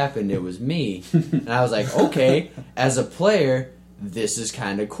so happened it was me. And I was like, okay, as a player, this is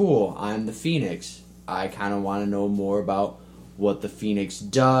kind of cool. I'm the Phoenix. I kind of want to know more about what the Phoenix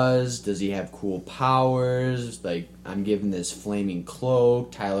does. Does he have cool powers? Like, I'm given this flaming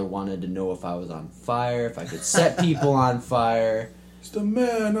cloak. Tyler wanted to know if I was on fire, if I could set people on fire. It's the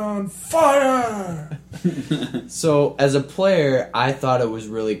man on fire. So, as a player, I thought it was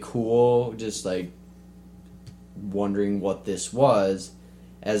really cool, just, like, wondering what this was.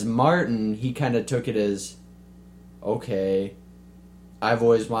 As Martin, he kind of took it as, okay, I've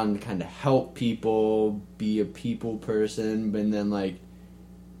always wanted to kind of help people, be a people person, but then, like,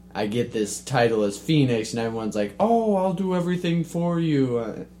 I get this title as Phoenix, and everyone's like, oh, I'll do everything for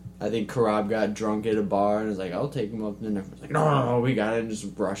you. I think Karab got drunk at a bar, and was like, I'll take him up, and everyone's like, no, we gotta just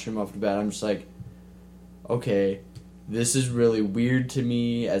rush him up to bed. I'm just like, okay, this is really weird to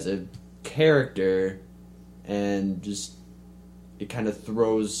me as a character, and just, it kind of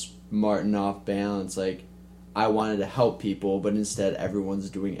throws Martin off balance, like, I wanted to help people, but instead everyone's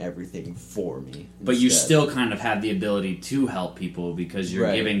doing everything for me. But you instead. still kind of have the ability to help people because you're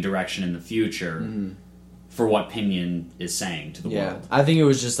Right. giving direction in the future for what Pinion is saying to the Yeah, world. I think it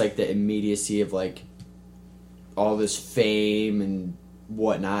was just like the immediacy of like all this fame and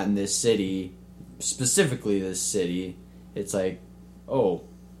whatnot in this city, specifically this city. It's like, oh,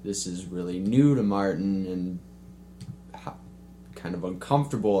 this is really new to Martin and kind of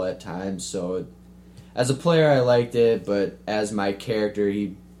uncomfortable at times. So, as a player, I liked it, but as my character,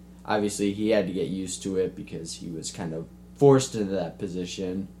 he had to get used to it because he was kind of forced into that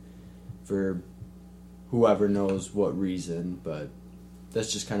position for whoever knows what reason, but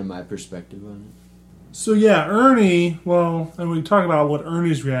that's just kind of my perspective on it. So yeah, Ernie. Well, and we talk about what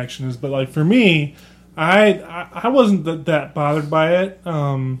Ernie's reaction is, but like for me, I wasn't that bothered by it.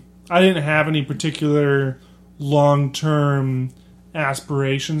 I didn't have any particular long-term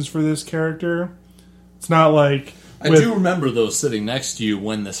aspirations for this character. It's not like I do remember, though, sitting next to you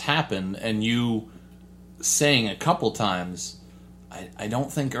when this happened, and you saying a couple times, I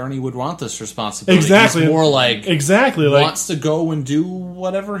don't think Ernie would want this responsibility. Exactly. He's more like wants to go and do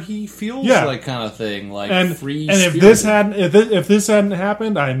whatever he feels like, kind of thing, like free. And if this hadn't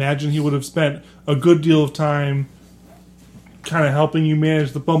happened, I imagine he would have spent a good deal of time kind of helping you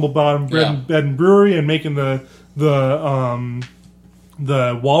manage the Bumble Bottom Bed and Brewery and making the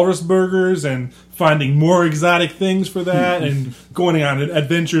walrus burgers and finding more exotic things for that and going on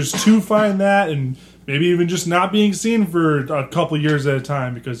adventures to find that and maybe even just not being seen for a couple years at a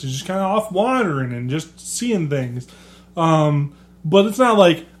time because he's just kind of off wandering and just seeing things. But it's not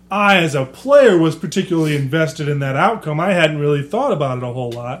like I, as a player, was particularly invested in that outcome. I hadn't really thought about it a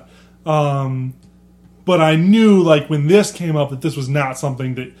whole lot. But I knew, like, when this came up, that this was not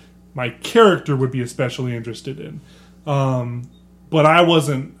something that my character would be especially interested in. But I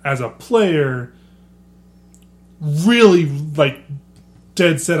wasn't, as a player, really, like,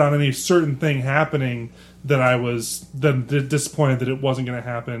 dead set on any certain thing happening that I was then disappointed that it wasn't going to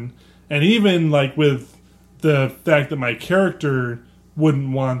happen. And even, like, with the fact that my character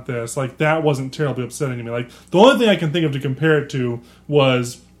wouldn't want this, like, that wasn't terribly upsetting to me. Like, the only thing I can think of to compare it to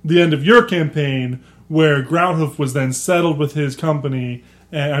was the end of your campaign, where Groundhoof was then settled with his company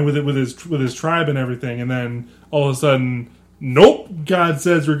and with his tribe and everything, and then all of a sudden, nope, God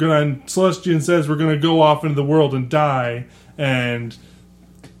says Celestian says we're gonna go off into the world and die, and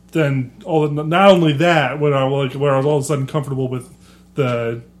then not only that, where I was all of a sudden comfortable with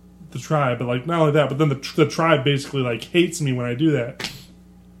the tribe, but like not only that, but then the tribe basically like hates me when I do that.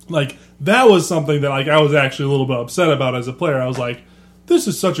 Like that was something that like I was actually a little bit upset about as a player. I was like, this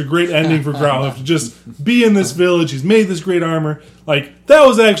is such a great ending for Groundhoof to just be in this village. He's made this great armor. Like, that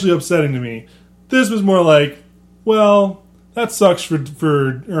was actually upsetting to me. This was more like, well, that sucks for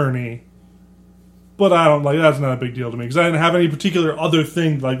Ernie. But I don't, like, that's not a big deal to me. Because I didn't have any particular other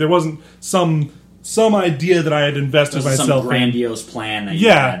thing. Like, there wasn't some idea that I had invested myself in. Some grandiose plan that you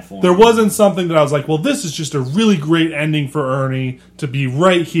had for him. There wasn't something that I was like, well, this is just a really great ending for Ernie to be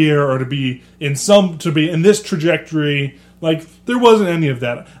right here or to be in this trajectory. Like, there wasn't any of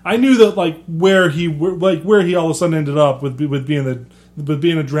that. I knew that, like, where he all of a sudden ended up with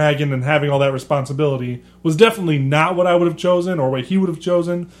being a dragon and having all that responsibility was definitely not what I would have chosen or what he would have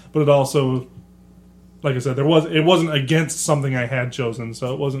chosen. But it also, like I said, it wasn't against something I had chosen,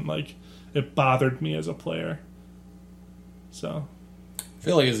 so it wasn't like it bothered me as a player. So, I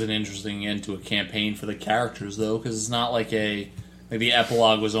feel like it's an interesting end to a campaign for the characters, though, because it's not like the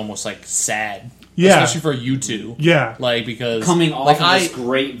epilogue was almost like sad. Yeah. Especially for you two. Yeah. Like, because coming off of this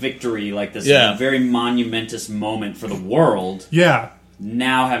great victory, like this very monumentous moment for the world. Yeah.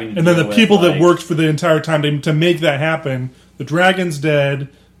 Now having to and then the people that worked for the entire time to make that happen, the dragon's dead,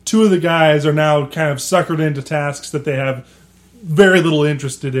 two of the guys are now kind of suckered into tasks that they have very little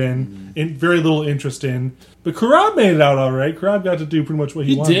interest in. But Karab made it out all right. Karab got to do pretty much what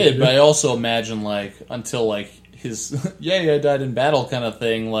he wanted to do. He did, but I also imagine, like, until, like, his I died in battle kind of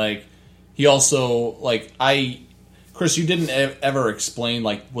thing, like, he also, like, Chris, you didn't ever explain,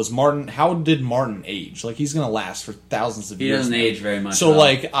 like, how did Martin age? Like, he's going to last for thousands of years. He doesn't age very much. So,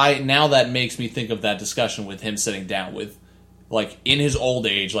 like, now that makes me think of that discussion with him sitting down with, like, in his old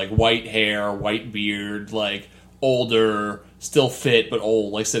age, like, white hair, white beard, like, older, still fit, but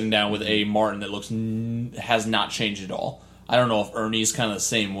old, like, sitting down with a Martin that has not changed at all. I don't know if Ernie's kind of the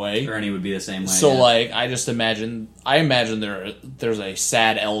same way. Ernie would be the same way. So, like, I imagine there's a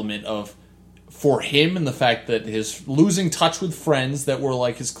sad element for him and the fact that his losing touch with friends that were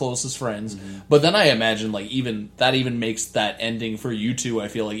like his closest friends. Mm-hmm. But then I imagine like even makes that ending for you two, I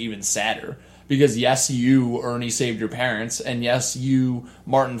feel like, even sadder. Because yes, you, Ernie, saved your parents, and yes, you,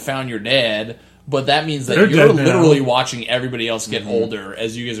 Martin, found your dad, but that means that you're literally watching everybody else get older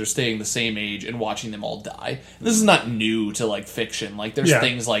as you guys are staying the same age and watching them all die. This is not new to like fiction. Like there's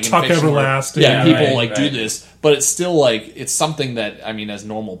things like in fiction everlasting. Where, people do this, but it's still like it's something that, I mean, as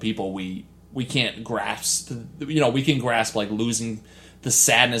normal people we can't grasp. We can grasp like losing the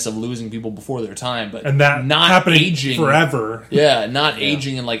sadness of losing people before their time, but and that not happening aging forever. Yeah, not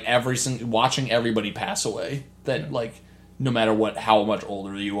aging and like watching everybody pass away. That like no matter how much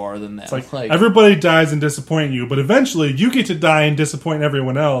older you are than them. It's like everybody dies and disappoint you, but eventually you get to die and disappoint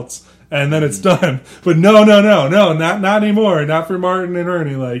everyone else, and then it's done. But no, not anymore. Not for Martin and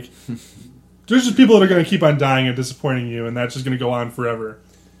Ernie. Like there's just people that are going to keep on dying and disappointing you, and that's just going to go on forever.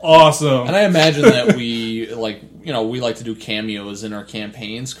 Awesome. And I imagine that we like to do cameos in our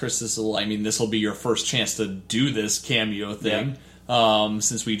campaigns. Chris, this will be your first chance to do this cameo thing,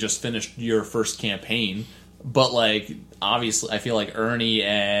 since we just finished your first campaign. But like, obviously, I feel like Ernie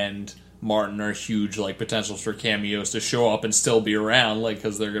and Martin are huge like potentials for cameos to show up and still be around, like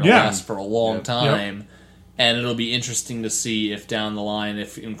because they're going to last for a long time. Yep. And it'll be interesting to see if down the line,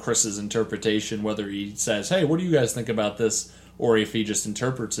 if in Chris's interpretation, whether he says, "Hey, what do you guys think about this?" or if he just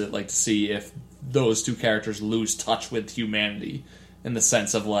interprets it, like to see if those two characters lose touch with humanity in the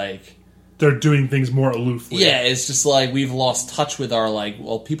sense of like they're doing things more aloofly. Yeah, it's just like we've lost touch with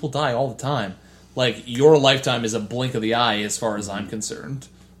our people die all the time. Like your lifetime is a blink of the eye as far as I'm concerned.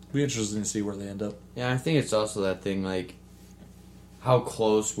 It'll be interesting to see where they end up. Yeah, I think it's also that thing like how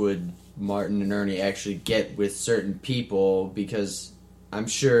close would Martin and Ernie actually get with certain people, because I'm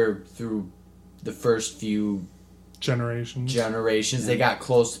sure through the first few generations they got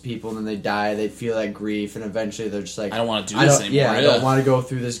close to people, and then they die, they feel that grief, and eventually they're just like, I don't want to do this anymore. I don't want to go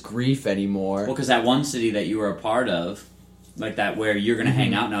through this grief anymore. Well, because that one city that you were a part of, like that where you're going to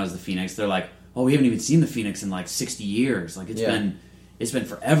hang out now as the Phoenix, they're like, oh, we haven't even seen the Phoenix in like 60 years. Like it's been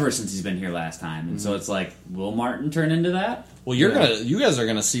forever since he's been here last time. And so it's like, will Martin turn into that? Well, you guys are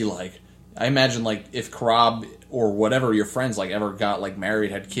gonna see, like, I imagine, like, if Karab or whatever your friends like ever got like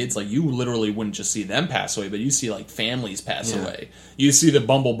married, had kids, like, you literally wouldn't just see them pass away, but you see like families pass away. You see the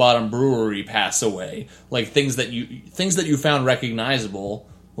Bumble Bottom Brewery pass away, like things that you found recognizable.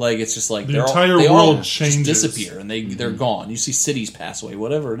 Like, it's just like the entire world changes, just disappear, and they're gone. You see cities pass away,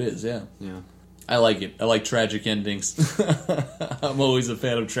 whatever it is. Yeah. I like it. I like tragic endings. I'm always a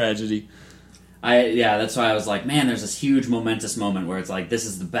fan of tragedy. That's why I was like, man, there's this huge momentous moment where it's like, this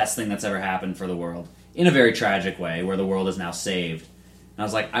is the best thing that's ever happened for the world, in a very tragic way, where the world is now saved. And I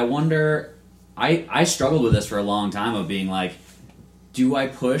was like, I wonder, I struggled with this for a long time, of being like, do I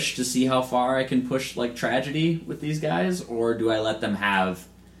push to see how far I can push like tragedy with these guys, or do I let them have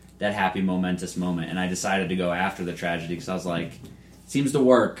that happy momentous moment? And I decided to go after the tragedy, because I was like, it seems to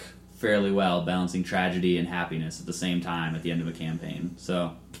work fairly well, balancing tragedy and happiness at the same time at the end of a campaign.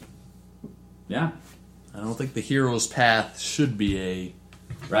 So yeah, I don't think the hero's path should be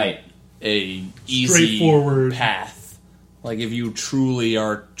a easy straightforward path. Like, if you truly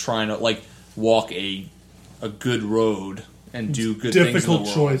are trying to like walk a good road and do good things in the difficult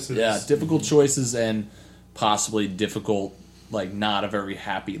world. choices. Yeah, difficult choices, and possibly difficult, like, not a very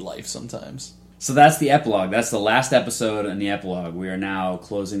happy life sometimes. So that's the epilogue. That's the last episode in the epilogue. We are now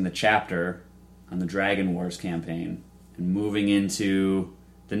closing the chapter on the Dragon Wars campaign and moving into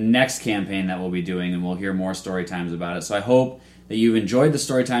the next campaign that we'll be doing, and we'll hear more story times about it. So I hope that you've enjoyed the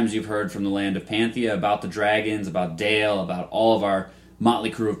story times you've heard from the land of Panthea, about the dragons, about Dale, about all of our motley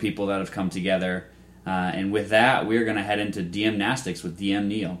crew of people that have come together. And with that, we're going to head into DM-nastics with DM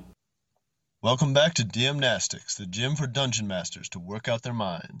Neil. Welcome back to DM-nastics, the gym for dungeon masters to work out their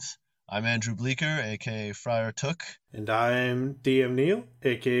minds. I'm Andrew Bleeker, a.k.a. Friar Took. And I'm DM Neil,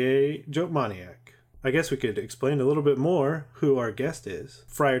 a.k.a. Joke Maniac. I guess we could explain a little bit more who our guest is.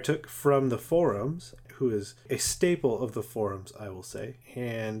 Friar Took from the forums, who is a staple of the forums, I will say.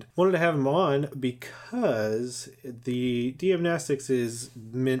 And wanted to have him on because the DM-nastics is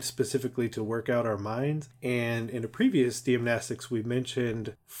meant specifically to work out our minds. And in a previous DM-nastics, we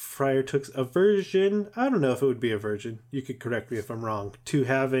mentioned Friar Took's aversion. I don't know if it would be aversion. You could correct me if I'm wrong. To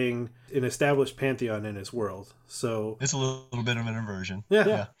having an established pantheon in his world. So it's a little bit of an aversion.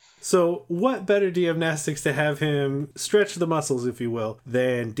 Yeah. So what better DM-nastics to have him stretch the muscles, if you will,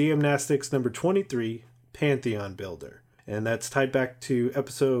 than DM-nastics number 23, Pantheon Builder. And that's tied back to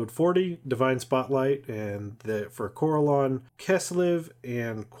episode 40, Divine Spotlight, and for Coralon, Kesliv,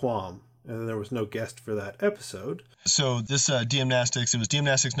 and Quam. And then there was no guest for that episode. So this DM-nastics, it was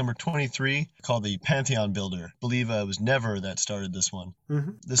DM-nastics number 23, called the Pantheon Builder. I believe it was Never that started this one.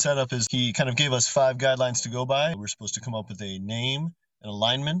 Mm-hmm. The setup is he kind of gave us 5 guidelines to go by. We're supposed to come up with a name, an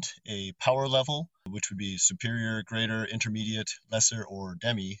alignment, a power level, which would be superior, greater, intermediate, lesser, or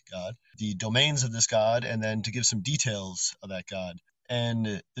demi-god, the domains of this god, and then to give some details of that god.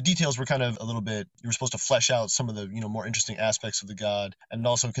 And the details were kind of a little bit, you were supposed to flesh out some of the, more interesting aspects of the god, and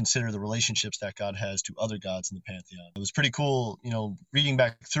also consider the relationships that god has to other gods in the pantheon. It was pretty cool, reading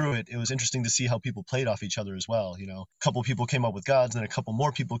back through it. It was interesting to see how people played off each other as well. A couple people came up with gods, and then a couple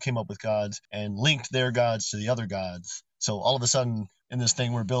more people came up with gods and linked their gods to the other gods. So all of a sudden, in this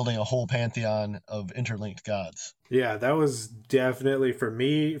thing, we're building a whole pantheon of interlinked gods. Yeah, that was definitely, for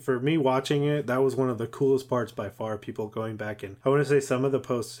me watching it, that was one of the coolest parts by far, people going back. And I want to say some of the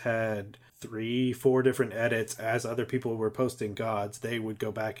posts had 3-4 different edits. As other people were posting gods, they would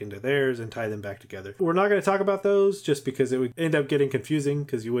go back into theirs and tie them back together. We're not going to talk about those just because it would end up getting confusing,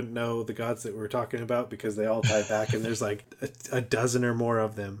 because you wouldn't know the gods that we're talking about because they all tie back and there's like a dozen or more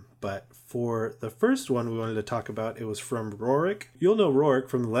of them. But for the first one we wanted to talk about, it was from Rorik. You'll know Rorik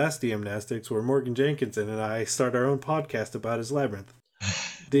from the last DM-nastics, where Morgan Jenkinson and I start our own podcast about his labyrinth.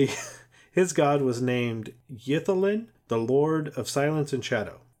 His god was named Yithalin, the Lord of Silence and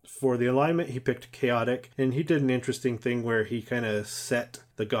Shadow. For the alignment, he picked chaotic, and he did an interesting thing where he kind of set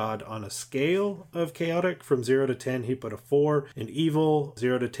the god on a scale of chaotic. From 0 to 10, he put a 4, and evil,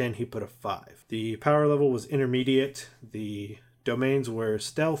 0 to 10, he put a 5. The power level was intermediate. The domains were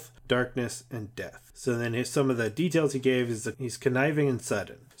stealth, darkness, and death. So then some of the details he gave is that he's conniving and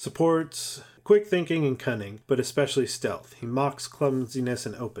sudden. Supports quick thinking and cunning, but especially stealth. He mocks clumsiness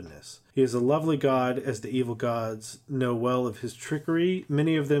and openness. He is a lovely god, as the evil gods know well of his trickery.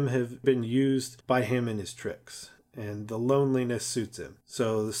 Many of them have been used by him in his tricks, and the loneliness suits him.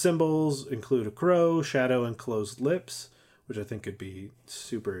 So the symbols include a crow, shadow, and closed lips, which I think could be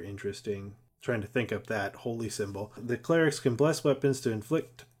super interesting. Trying to think up that holy symbol. The clerics can bless weapons to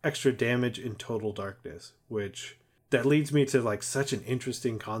inflict extra damage in total darkness, which that leads me to like such an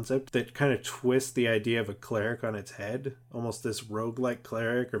interesting concept that kind of twists the idea of a cleric on its head. Almost this roguelike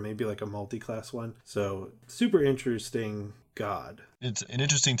cleric, or maybe like a multi-class one. So super interesting god. It's an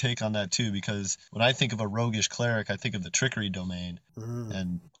interesting take on that too, because when I think of a roguish cleric, I think of the trickery domain.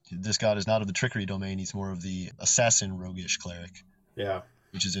 And this god is not of the trickery domain, he's more of the assassin roguish cleric. Yeah.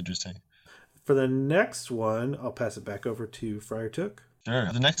 Which is interesting. For the next one, I'll pass it back over to Friar Took.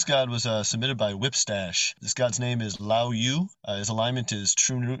 Sure. The next god was submitted by Whipstash. This god's name is Lao Yu. His alignment is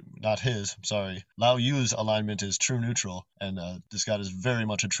Lao Yu's alignment is true neutral, and this god is very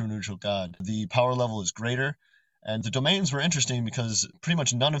much a true neutral god. The power level is greater, and the domains were interesting because pretty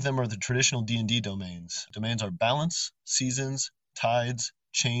much none of them are the traditional D&D domains. Domains are balance, seasons, tides,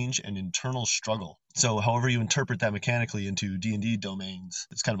 change, and internal struggle. So however you interpret that mechanically into D&D domains,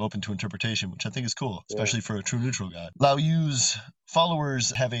 it's kind of open to interpretation, which I think is cool, especially for a true neutral god. Lao Yu's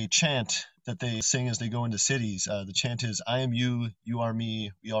followers have a chant that they sing as they go into cities. The chant is, I am you, you are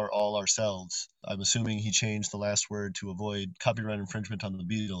me, we are all ourselves. I'm assuming he changed the last word to avoid copyright infringement on the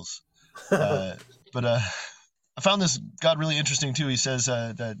Beatles. But I found this god really interesting too. He says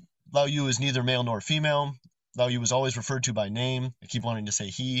that Lao Yu is neither male nor female. Lao Yu was always referred to by name. I keep wanting to say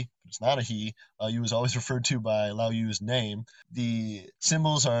he, but it's not a he. Lao Yu was always referred to by Lao Yu's name. The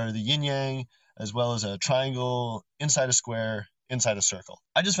symbols are the yin-yang, as well as a triangle inside a square, inside a circle.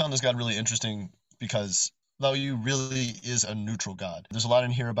 I just found this god really interesting because Lao Yu really is a neutral god. There's a lot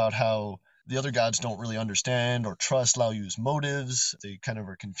in here about how the other gods don't really understand or trust Lao Yu's motives. They kind of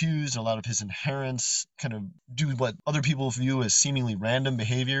are confused, and a lot of his inherents kind of do what other people view as seemingly random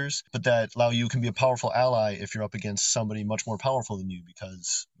behaviors, but that Lao Yu can be a powerful ally if you're up against somebody much more powerful than you,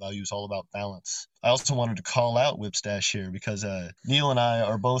 because Lao Yu is all about balance. I also wanted to call out Whipstash here because Neil and I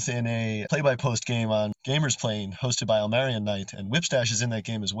are both in a play-by-post game on Gamers Plane hosted by Almarian Knight, and Whipstash is in that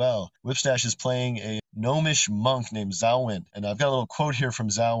game as well. Whipstash is playing a gnomish monk named Zawin, and I've got a little quote here from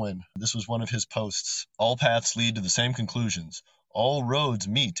Zawin. This was one of his posts. All paths lead to the same conclusions. All roads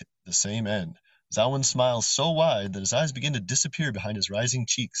meet the same end. Zawin smiles so wide that his eyes begin to disappear behind his rising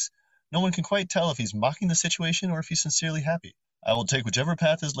cheeks. No one can quite tell if he's mocking the situation or if he's sincerely happy. I will take whichever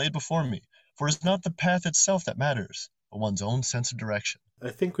path is laid before me, for it's not the path itself that matters, but one's own sense of direction.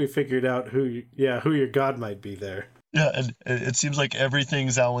 I think we figured out who your god might be there. Yeah, and it seems like everything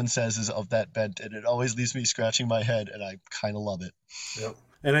Zawin says is of that bent, and it always leaves me scratching my head, and I kind of love it. Yep.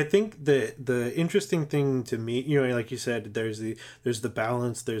 And I think the interesting thing to me, like you said, there's the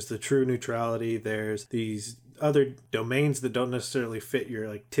balance, there's the true neutrality, there's these other domains that don't necessarily fit your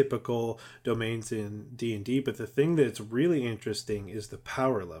like typical domains in D&D, but the thing that's really interesting is the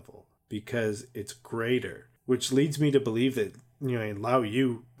power level, because it's greater, which leads me to believe that Lao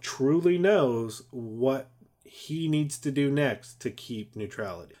Yu truly knows what he needs to do next to keep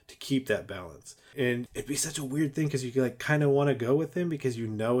neutrality, to keep that balance. And it'd be such a weird thing because you like kind of want to go with him because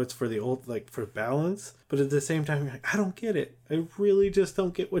it's for the old, like for balance, but at the same time you're like, I don't get it. I really just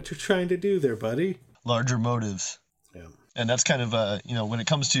don't get what you're trying to do there, buddy. Larger motives. Yeah. And that's kind of, when it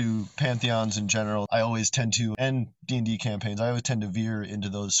comes to pantheons in general, I always tend to, and D&D campaigns, I always tend to veer into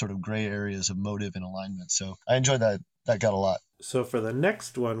those sort of gray areas of motive and alignment. So I enjoyed that got a lot. So for the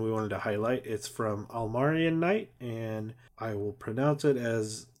next one we wanted to highlight, it's from Almarian Knight, and I will pronounce it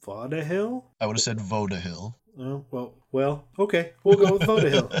as Vodahil. I would have said Vodahil. Oh, well, okay. We'll go with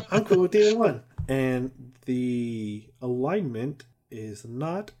Vodahil. I'm cool with either one. And the alignment is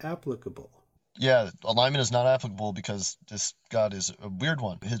not applicable. Yeah, alignment is not applicable because this god is a weird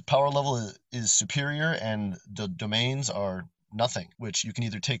one. His power level is superior, and the domains are nothing, which you can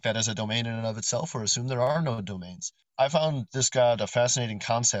either take that as a domain in and of itself or assume there are no domains. I found this god a fascinating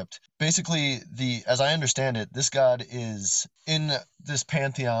concept. Basically, as I understand it, this god is in this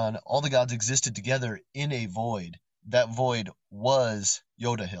pantheon, all the gods existed together in a void. That void was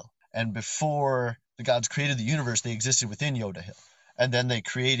Yodahill. And before the gods created the universe, they existed within Yodahill. And then they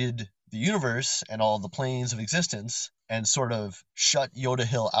created the universe and all the planes of existence and sort of shut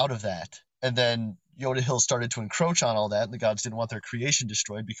Yodahill out of that. And then Yoda Hill started to encroach on all that, and the gods didn't want their creation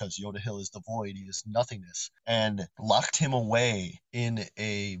destroyed because Yoda Hill is the void, he is nothingness, and locked him away in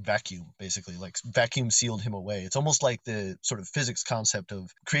a vacuum, basically, like vacuum sealed him away. It's almost like the sort of physics concept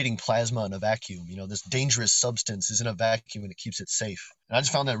of creating plasma in a vacuum. You know, this dangerous substance is in a vacuum and it keeps it safe. And I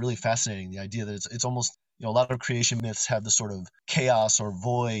just found that really fascinating, the idea that it's almost, you know, a lot of creation myths have this sort of chaos or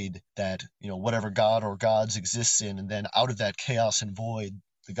void that, you know, whatever god or gods exists in, and then out of that chaos and void,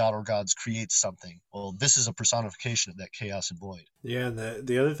 the god or gods create something. Well, this is a personification of that chaos and void. Yeah, and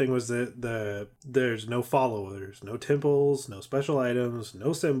the other thing was that there's no followers, no temples, no special items,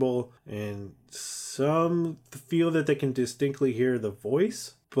 no symbol, and some feel that they can distinctly hear the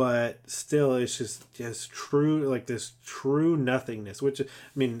voice, but still it's just true, like this true nothingness, which, I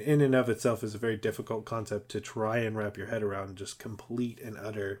mean, in and of itself is a very difficult concept to try and wrap your head around, just complete and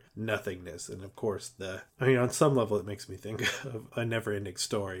utter nothingness. And of course, on some level it makes me think of A Never-Ending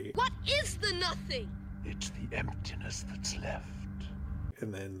Story. What is the nothing? It's the emptiness that's left.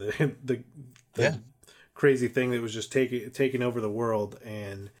 And then the crazy thing that was just taking over the world,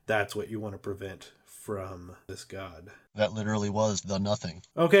 and that's what you want to prevent from this god. That literally was the nothing.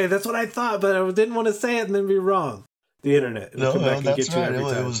 Okay, that's what I thought, but I didn't want to say it and then be wrong. The internet. No, that's right.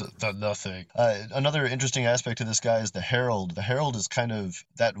 It was the nothing. Another interesting aspect of this guy is the Herald. The Herald is kind of,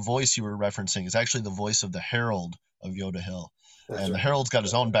 that voice you were referencing is actually the voice of the Herald of Yoda Hill. That's and right. The Herald's got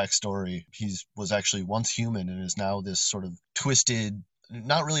his own backstory. He was actually once human and is now this sort of twisted,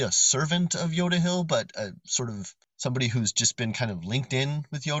 not really a servant of Yoda Hill, but a sort of somebody who's just been kind of linked in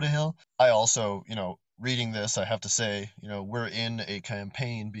with Yoda Hill. I also, reading this, I have to say, we're in a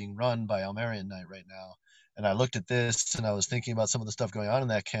campaign being run by Almerian Knight right now. And I looked at this and I was thinking about some of the stuff going on in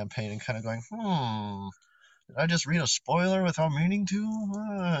that campaign and kind of going, did I just read a spoiler without meaning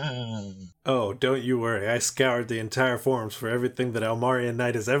to? Oh, don't you worry. I scoured the entire forums for everything that Almerian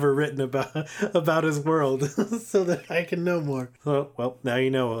Knight has ever written about his world so that I can know more. Well, now you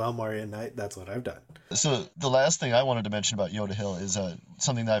know Almerian Knight. That's what I've done. So the last thing I wanted to mention about Yoda Hill is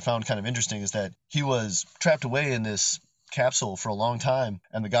something that I found kind of interesting is that he was trapped away in this capsule for a long time,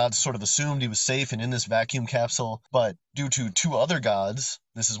 and the gods sort of assumed he was safe and in this vacuum capsule, but due to two other gods,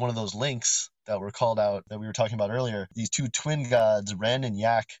 this is one of those links that were called out that we were talking about earlier, these two twin gods, Ren and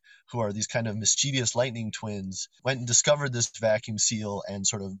Yak, who are these kind of mischievous lightning twins, went and discovered this vacuum seal and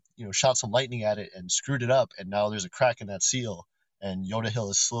sort of, shot some lightning at it and screwed it up, and now there's a crack in that seal, and Yoda Hill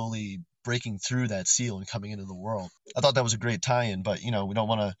is slowly breaking through that seal and coming into the world. I thought that was a great tie-in, but, we don't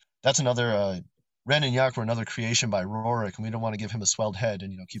want to, that's another, Ren and Yak were another creation by Rorik, and we don't want to give him a swelled head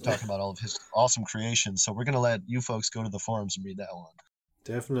and keep talking about all of his awesome creations. So we're going to let you folks go to the forums and read that one.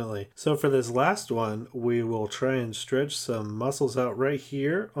 Definitely. So for this last one, we will try and stretch some muscles out right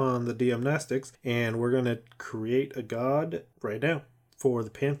here on the DMnastics, and we're going to create a god right now for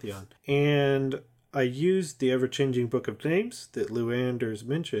the Pantheon. And I used the ever-changing Book of Names that Lou Anders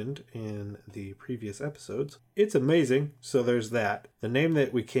mentioned in the previous episodes. It's amazing, so there's that. The name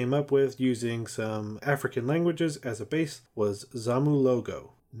that we came up with using some African languages as a base was Zamulogo.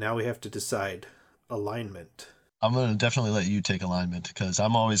 Now we have to decide alignment. I'm going to definitely let you take alignment, because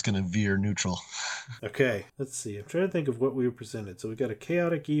I'm always going to veer neutral. Okay, let's see. I'm trying to think of what we presented. So we got a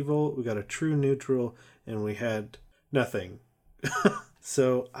chaotic evil, we got a true neutral, and we had nothing.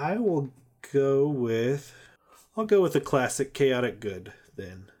 So I'll go with the classic chaotic good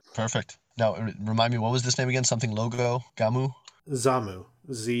then. Perfect. Now remind me, what was this name again? Something logo? Gamu? Zamu.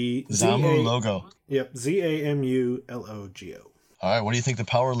 Zamulogo. Yep. Zamulogo. All right. What do you think the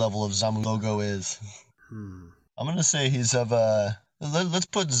power level of Zamulogo is? I'm gonna say he's of let's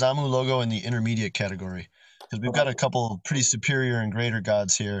put Zamulogo in the intermediate category, because we've got a couple pretty superior and greater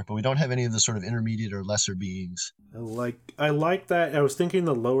gods here, but we don't have any of the sort of intermediate or lesser beings. I like that. I was thinking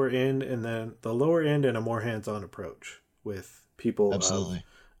the lower end, and then the lower end and a more hands-on approach with people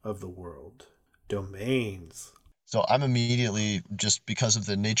of the world. Domains. So I'm immediately, just because of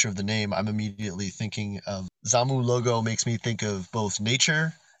the nature of the name, I'm immediately thinking of Zamulogo. Makes me think of both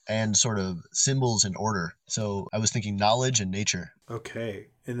nature and sort of symbols and order. So I was thinking knowledge and nature. Okay.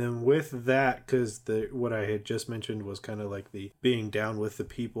 And then with that, because what I had just mentioned was kind of like the being down with the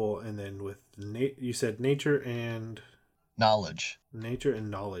people, and then with you said nature and knowledge. Nature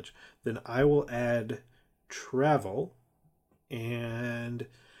and knowledge. Then I will add travel, and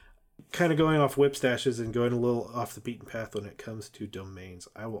kind of going off whip stashes and going a little off the beaten path when it comes to domains.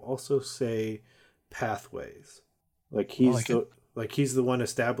 I will also say pathways. Like he's the one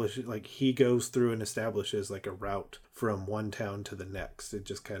established, like he goes through and establishes like a route from one town to the next. It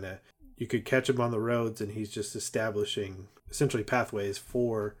just kind of, you could catch him on the roads and he's just establishing essentially pathways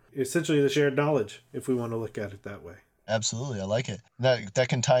for essentially the shared knowledge, if we want to look at it that way. Absolutely. I like it. That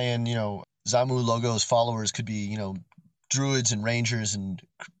can tie in, Zamu Logo's followers could be, druids and rangers and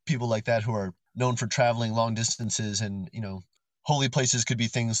people like that who are known for traveling long distances. And, holy places could be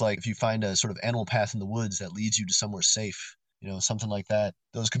things like if you find a sort of animal path in the woods that leads you to somewhere safe, something like that.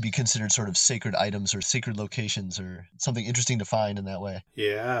 Those could be considered sort of sacred items or sacred locations or something interesting to find in that way.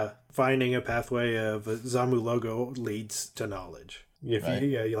 Yeah. Finding a pathway of Zamu Logo leads to knowledge. If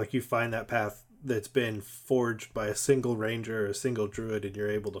Right. you find that path that's been forged by a single ranger or a single druid and you're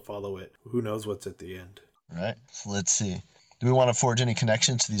able to follow it, who knows what's at the end. Right. So let's see. Do we want to forge any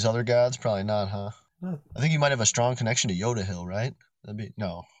connections to these other gods? Probably not, huh? No. I think you might have a strong connection to Yoda Hill, right? That'd be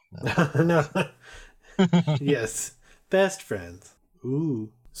no. No. Yes. Best friends. Ooh.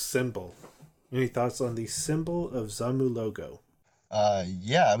 Symbol. Any thoughts on the symbol of Zamu Logo?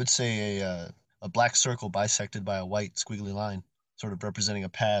 Yeah, I would say a black circle bisected by a white squiggly line, sort of representing a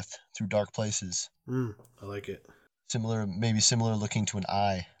path through dark places. I like it. Maybe similar looking to an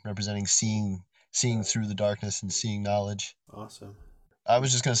eye, representing seeing through the darkness and seeing knowledge. Awesome. I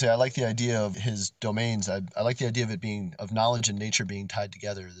was just going to say, I like the idea of his domains. I like the idea of it being, of knowledge and nature being tied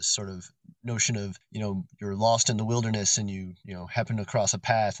together. This sort of notion of, you're lost in the wilderness and you happen to cross a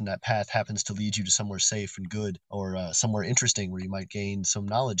path and that path happens to lead you to somewhere safe and good or somewhere interesting where you might gain some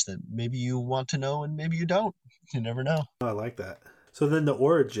knowledge that maybe you want to know and maybe you don't. You never know. I like that. So then the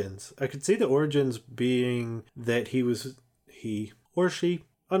origins. I could see the origins being that he or she,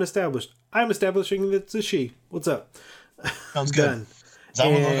 unestablished. I'm establishing that it's a she. What's up? Sounds good. Done.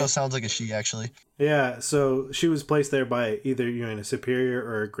 Zamu Logo sounds like a she, actually. Yeah, so she was placed there by either a superior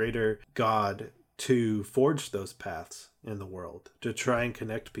or a greater god to forge those paths in the world, to try and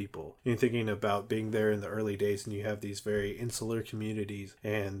connect people. You're thinking about being there in the early days and you have these very insular communities,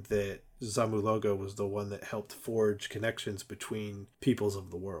 and that Zamu Logo was the one that helped forge connections between peoples of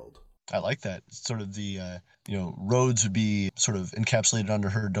the world. I like that. Sort of the, roads would be sort of encapsulated under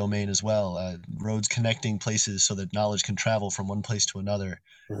her domain as well. Roads connecting places so that knowledge can travel from one place to another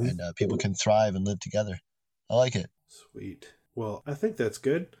and people can thrive and live together. I like it. Sweet. Well, I think that's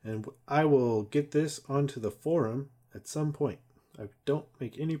good. And I will get this onto the forum at some point. I don't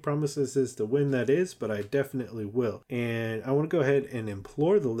make any promises as to when that is, but I definitely will. And I want to go ahead and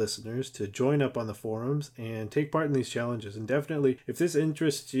implore the listeners to join up on the forums and take part in these challenges. And definitely, if this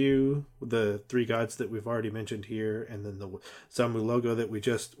interests you, the three gods that we've already mentioned here, and then the Zamu Logo that we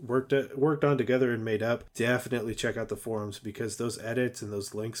just worked on together and made up, definitely check out the forums because those edits and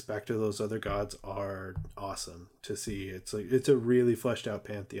those links back to those other gods are awesome to see. It's a really fleshed out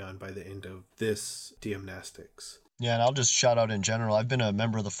pantheon by the end of this DMnastics. Yeah, and I'll just shout out in general. I've been a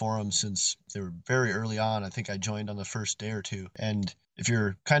member of the forum since they were very early on. I think I joined on the first day or two. And if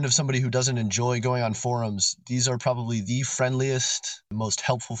you're kind of somebody who doesn't enjoy going on forums, these are probably the friendliest, most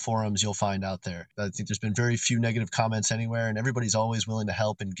helpful forums you'll find out there. I think there's been very few negative comments anywhere, and everybody's always willing to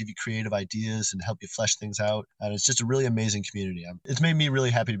help and give you creative ideas and help you flesh things out. And it's just a really amazing community. It's made me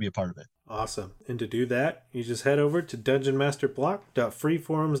really happy to be a part of it. Awesome. And to do that, you just head over to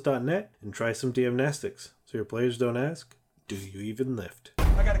dungeonmasterblock.freeforums.net and try some DMnastics. So your players don't ask, do you even lift?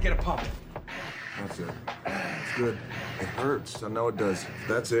 I gotta get a pump. That's it. It's good. It hurts. I know it does.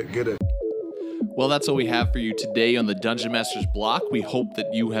 That's it. Get it. Well, that's all we have for you today on the Dungeon Masters block. We hope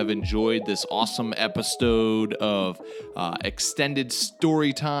that you have enjoyed this awesome episode of extended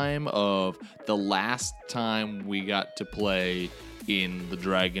story time of the last time we got to play in the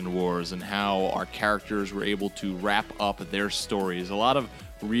Dragon Wars and how our characters were able to wrap up their stories. A lot of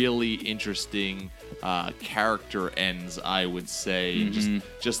really interesting character ends, I would say.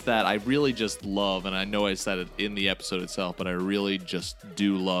 Just that I really just love, and I know I said it in the episode itself, but I really just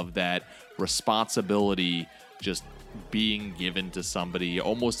do love that responsibility just being given to somebody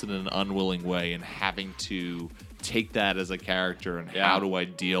almost in an unwilling way and having to take that as a character and how do I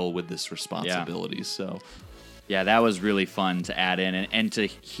deal with this responsibility. So yeah, that was really fun to add in and to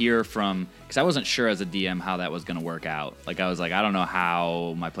hear from, because I wasn't sure as a DM how that was going to work out. Like, I was like, I don't know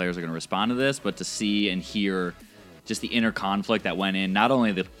how my players are going to respond to this, but to see and hear just the inner conflict that went in, not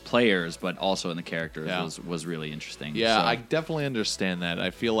only the players, but also in the characters was really interesting. Yeah, so. I definitely understand that.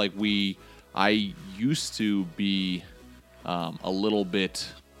 I feel like I used to be a little bit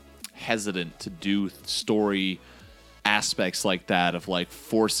hesitant to do story aspects like that, of like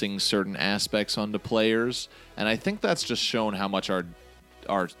forcing certain aspects onto players, and I think that's just shown how much our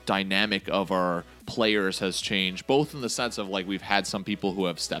dynamic of our players has changed, both in the sense of like we've had some people who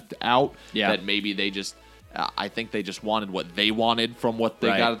have stepped out that maybe they just I think they just wanted what they wanted from what they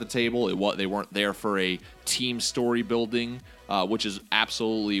got at the table. They weren't there for a team story building, which is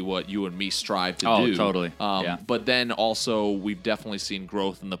absolutely what you and me strive to do. Oh, totally. But then also, we've definitely seen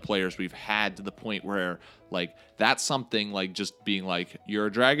growth in the players we've had to the point where, like, that's something like just being like, you're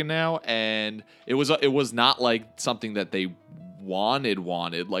a dragon now, and it was not like something that they wanted.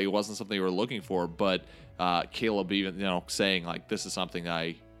 Like, it wasn't something they were looking for. But Caleb even saying like, this is something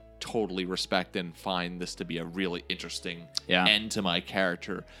I totally respect and find this to be a really interesting end to my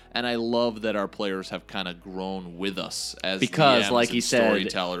character. And I love that our players have kind of grown with us as because DMs like he and said,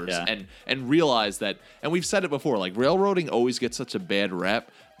 storytellers and realize that, and we've said it before, like railroading always gets such a bad rep,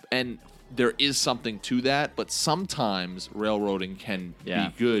 and there is something to that, but sometimes railroading can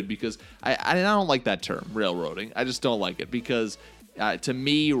be good, because I don't like that term, railroading. I just don't like it, because to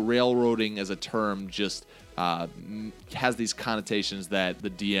me, railroading as a term just has these connotations that the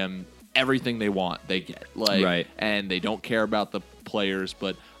DM, everything they want, they get. And they don't care about the players,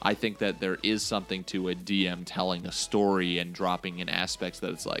 but I think that there is something to a DM telling a story and dropping in aspects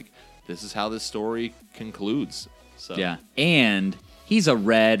that it's like, this is how this story concludes. So and he's a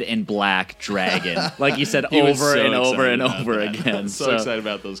red and black dragon, like you said, over and over and over again. I'm so excited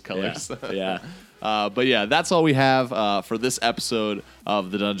about those colors. But yeah, that's all we have for this episode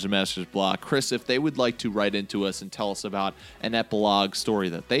of the Dungeon Masters Block. Chris, if they would like to write into us and tell us about an epilogue story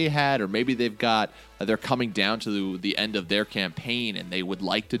that they had, or maybe they're coming down to the end of their campaign and they would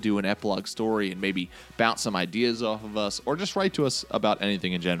like to do an epilogue story and maybe bounce some ideas off of us, or just write to us about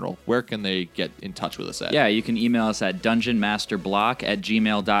anything in general, where can they get in touch with us at? Yeah, you can email us at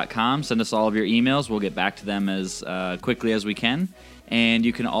dungeonmasterblock@gmail.com. Send us all of your emails. We'll get back to them as quickly as we can. And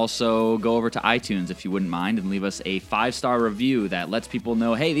you can also go over to iTunes, if you wouldn't mind, and leave us a 5-star review that lets people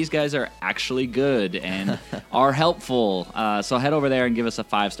know, hey, these guys are actually good and are helpful. So head over there and give us a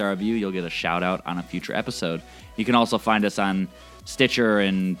 5-star review. You'll get a shout-out on a future episode. You can also find us on Stitcher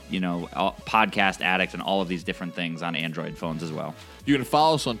and, Podcast Addict and all of these different things on Android phones as well. You can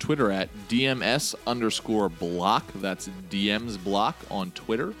follow us on Twitter at DMS_block. That's DMs block on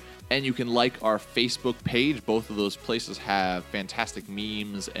Twitter. And you can like our Facebook page. Both of those places have fantastic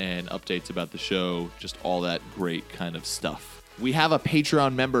memes and updates about the show, just all that great kind of stuff. We have a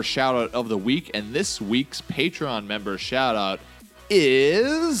Patreon member shout-out of the week, and this week's Patreon member shout-out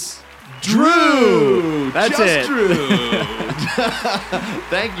is Drew! That's just it. Drew!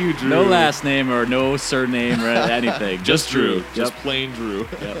 Thank you, Drew. No last name or no surname or anything. Just Drew. Just plain Drew.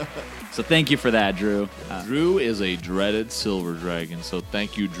 Yep. So thank you for that, Drew. Drew is a dreaded silver dragon, so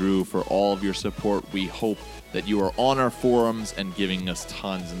thank you, Drew, for all of your support. We hope that you are on our forums and giving us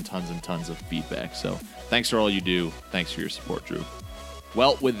tons and tons and tons of feedback. So thanks for all you do. Thanks for your support, Drew.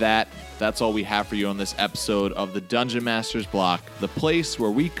 Well, with that, that's all we have for you on this episode of the Dungeon Masters Block, the place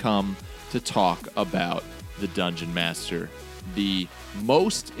where we come to talk about the Dungeon Master, the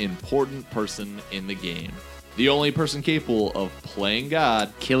most important person in the game. The only person capable of playing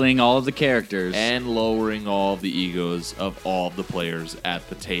God, killing all of the characters, and lowering all of the egos of all of the players at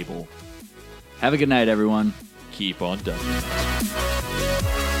the table. Have a good night, everyone. Keep on dungeon.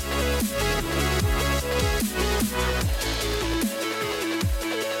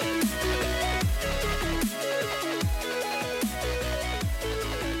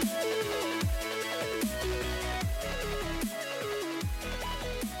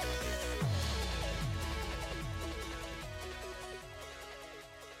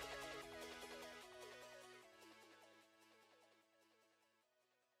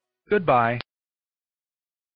 Goodbye.